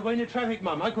dodged away in the traffic,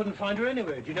 Mum. I couldn't find her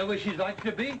anywhere. Do you know where she's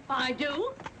likely to be? I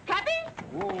do. Cabby?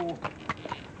 Whoa.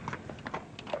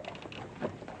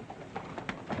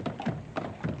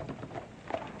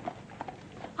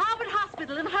 Harvard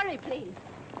Hospital, and hurry, please.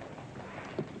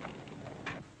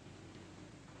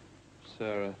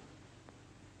 Sarah.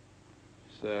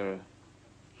 Sarah.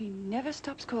 He never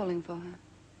stops calling for her.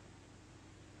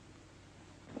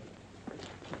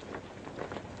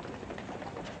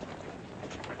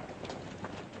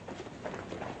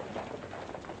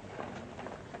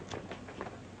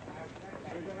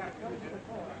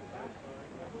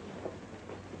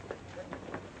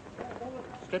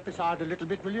 Step aside a little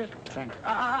bit, will you? Thanks.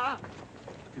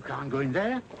 You can't go in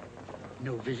there.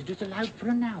 No visitors allowed for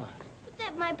an hour. But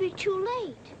that might be too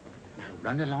late. Now,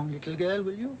 run along, little girl,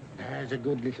 will you? There's a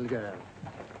good little girl.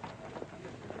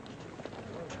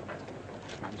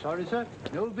 I'm sorry, sir.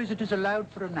 No visitors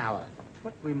allowed for an hour.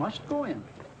 But we must go in.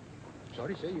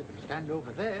 Sorry, sir. You can stand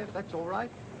over there, if that's all right.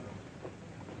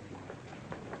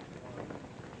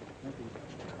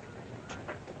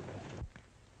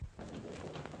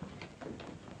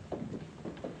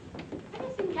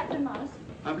 Captain Morris.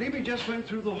 I believe he just went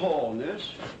through the hall,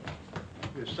 nurse.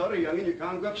 You're sorry, young'un, you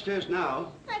can't go upstairs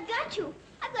now. I've got you.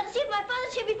 I've got to see if my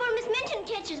father's here before Miss Minchin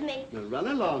catches me. Now run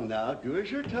along now. Do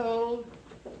as you're told.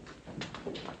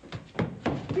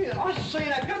 Here, I say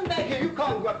now, come back here. You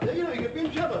can't go up there. You know you could be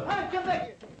in trouble. All right, come back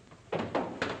here.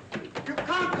 You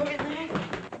can't go in there.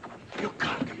 You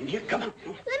can't come in here. Come on.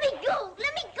 Let me go.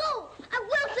 Let me go. I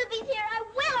will, sir, if he's here. I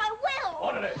will. I will.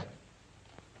 Orderly.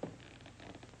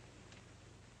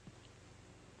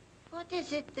 What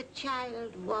is it the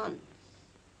child wants?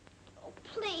 Oh,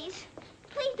 please.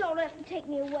 Please don't let him take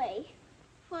me away.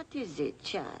 What is it,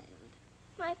 child?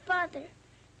 My father.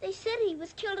 They said he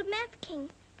was killed at Mafeking,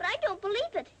 but I don't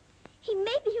believe it. He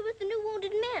may be here with the new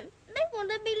wounded men. They won't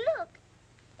let me look.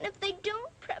 And if they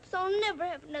don't, perhaps I'll never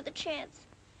have another chance.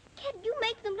 Can't you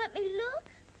make them let me look?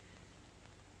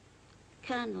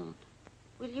 Colonel,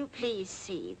 will you please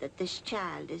see that this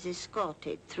child is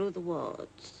escorted through the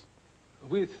wards?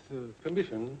 With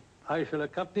permission, I shall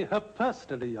accompany her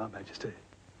personally, Your Majesty.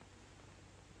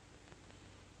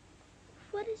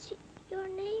 What is your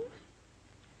name?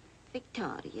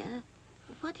 Victoria,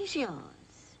 what is yours?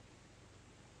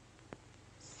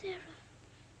 Sarah.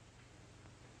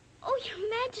 Oh, Your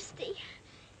Majesty.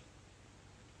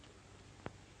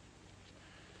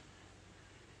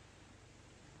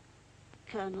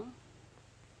 Colonel,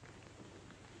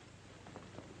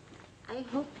 I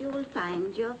hope you will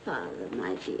find your father,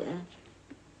 my dear.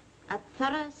 A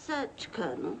thorough search,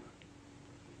 Colonel.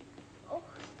 Oh,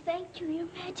 thank you, Your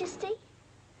Majesty.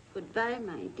 Goodbye,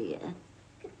 my dear.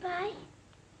 Goodbye.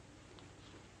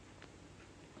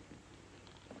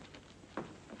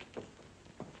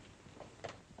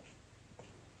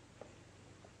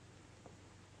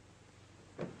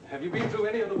 Have you been through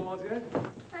any of the wards yet?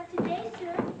 Not today,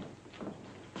 sir.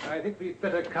 I think we'd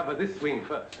better cover this wing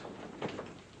first.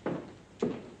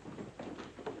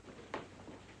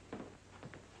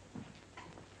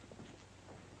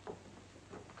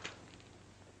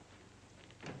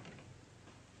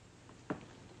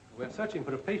 We're searching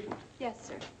for a patient. Yes,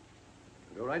 sir.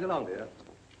 Go right along, dear.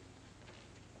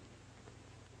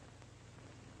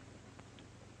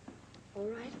 All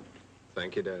right.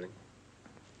 Thank you, darling.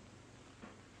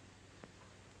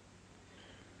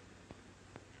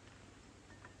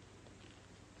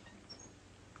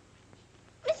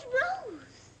 Miss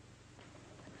Rose!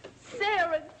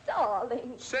 Sarah,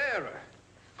 darling. Sarah!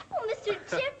 Oh, Mr.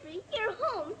 Geoffrey, you're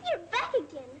home. You're back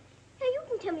again. Now you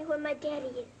can tell me where my daddy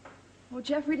is. Oh,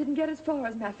 Geoffrey didn't get as far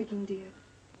as Mafeking, dear.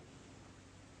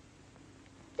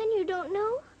 Then you don't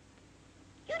know?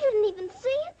 You didn't even see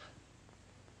him?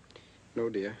 No,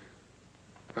 dear.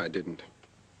 I didn't.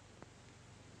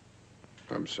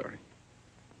 I'm sorry.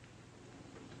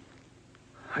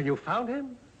 You found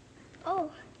him? Oh,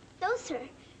 no, sir.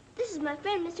 This is my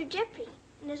friend, Mr. Geoffrey,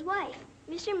 and his wife,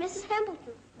 Mr. and Mrs.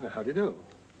 Hamilton. How do you do?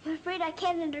 I'm afraid I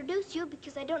can't introduce you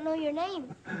because I don't know your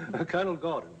name. Colonel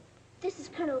Gordon. This is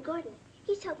Colonel Gordon.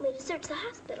 He's helped me to search the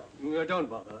hospital. Don't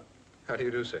bother. How do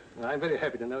you do, sir? I'm very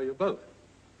happy to know you both.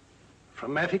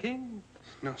 From Mafeking?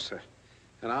 No, sir.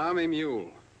 An army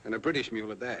mule, and a British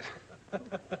mule at that.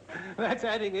 That's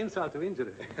adding insult to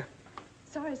injury.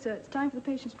 Sorry, sir. It's time for the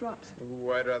patient's drops.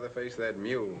 Ooh, I'd rather face that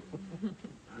mule.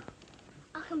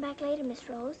 I'll come back later, Miss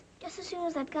Rose, just as soon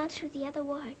as I've gone through the other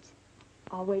wards.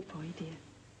 I'll wait for you,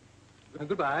 dear.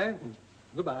 Goodbye.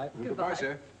 Goodbye. Goodbye,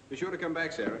 sir. Be sure to come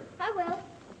back, Sarah. I will.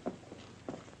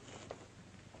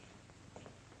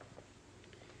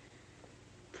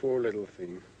 Poor little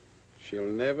thing. She'll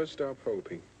never stop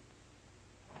hoping.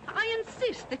 I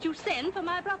insist that you send for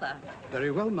my brother.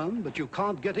 Very well, Mum, but you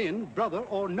can't get in, brother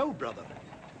or no brother.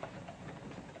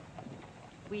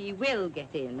 We will get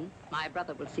in. My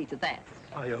brother will see to that.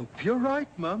 I hope you're right,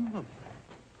 Mum.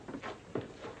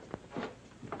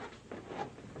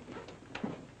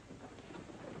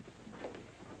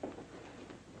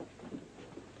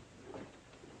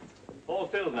 All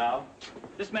filled now.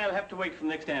 This man will have to wait for the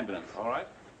next ambulance. All right.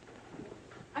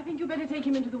 I think you better take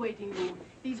him into the waiting room.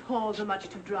 These halls are much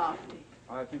too drafty.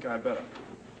 I think I'd better.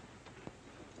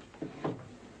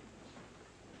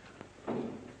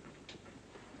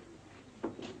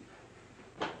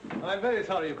 I'm very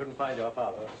sorry you couldn't find your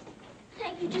father.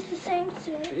 Thank you just the same,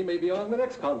 sir. He may be on the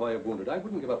next convoy of wounded. I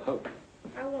wouldn't give up hope.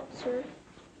 I won't, sir.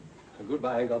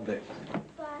 Goodbye and God bless.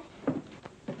 Bye.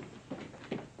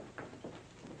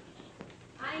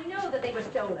 I know that they were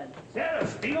stolen. Sarah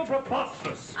Steele,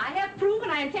 preposterous. I have proof,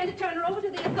 and I intend to turn her over to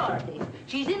the authorities.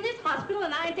 She's in this hospital,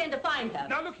 and I intend to find her.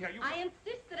 Now, look here, you... I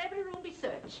insist that every room be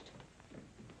searched.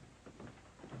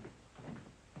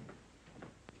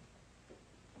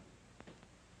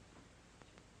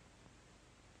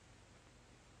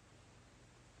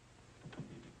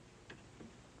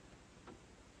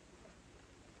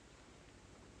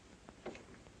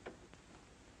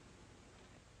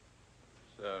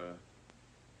 Sarah.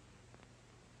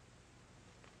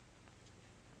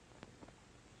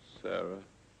 Sarah.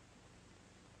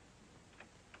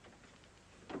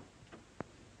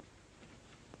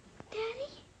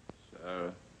 Daddy?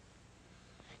 Sarah.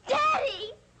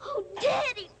 Daddy! Oh,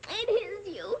 Daddy, it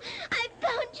is you. I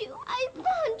found you. I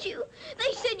found you.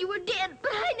 They said you were dead,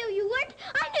 but I knew you weren't.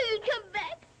 I knew you'd come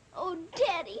back. Oh,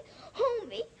 Daddy, hold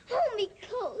me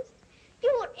close.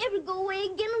 You won't ever go away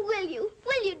again, will you?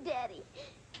 Will you, Daddy?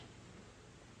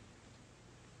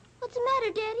 What's the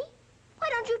matter, Daddy? Why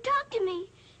don't you talk to me?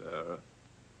 Sarah.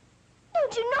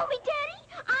 Don't you know me, Daddy?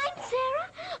 I'm Sarah.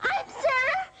 I'm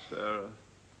Sarah. Sarah.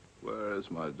 Where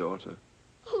is my daughter?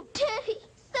 Oh, Daddy,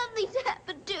 something's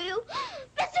happened to you.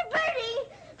 Mr. Bertie!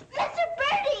 Mr.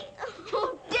 Bertie!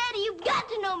 Oh, Daddy, you've got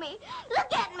to know me.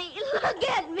 Look at me. Look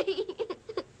at me.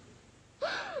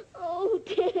 Oh,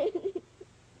 Daddy.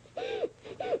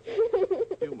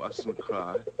 You mustn't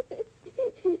cry.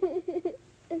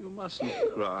 You mustn't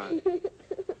cry.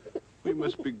 We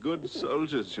must be good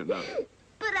soldiers, you know.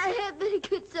 But I have been a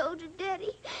good soldier,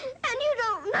 Daddy, and you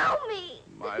don't know me.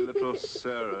 My little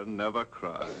Sarah never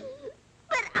cries.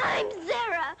 But I'm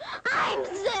Sarah. I'm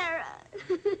Sarah.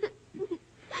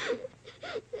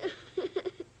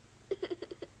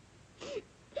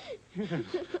 Yes.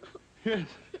 Yes.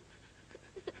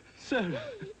 Sarah.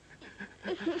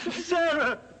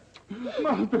 Sarah!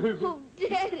 My baby. Oh,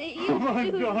 Daddy, you my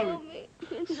do know darling. me.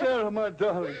 Sarah, my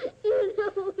darling. You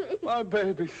know me. My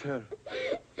baby, Sarah.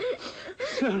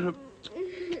 Sarah.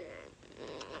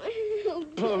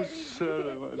 Oh,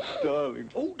 Sarah, my darling.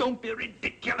 Oh, don't be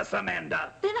ridiculous,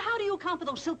 Amanda. Then how do you account for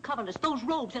those silk coverlets, those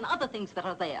robes, and other things that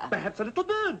are there? Perhaps a little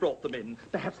bird brought them in.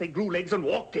 Perhaps they grew legs and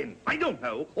walked in. I don't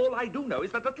know. All I do know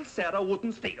is that little Sarah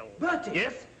wouldn't steal. Bertie!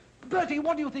 Yes? Bertie,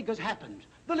 what do you think has happened?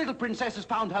 The little princess has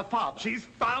found her father. She's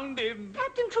found him.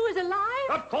 Captain Crewe is alive?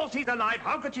 Of course he's alive.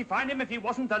 How could she find him if he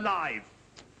wasn't alive?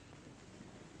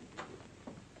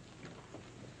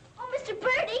 Oh, Mr.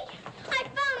 Bertie, I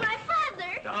found my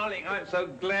father. Darling, I'm so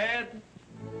glad.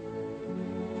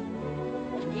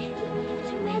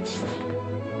 Your Majesty.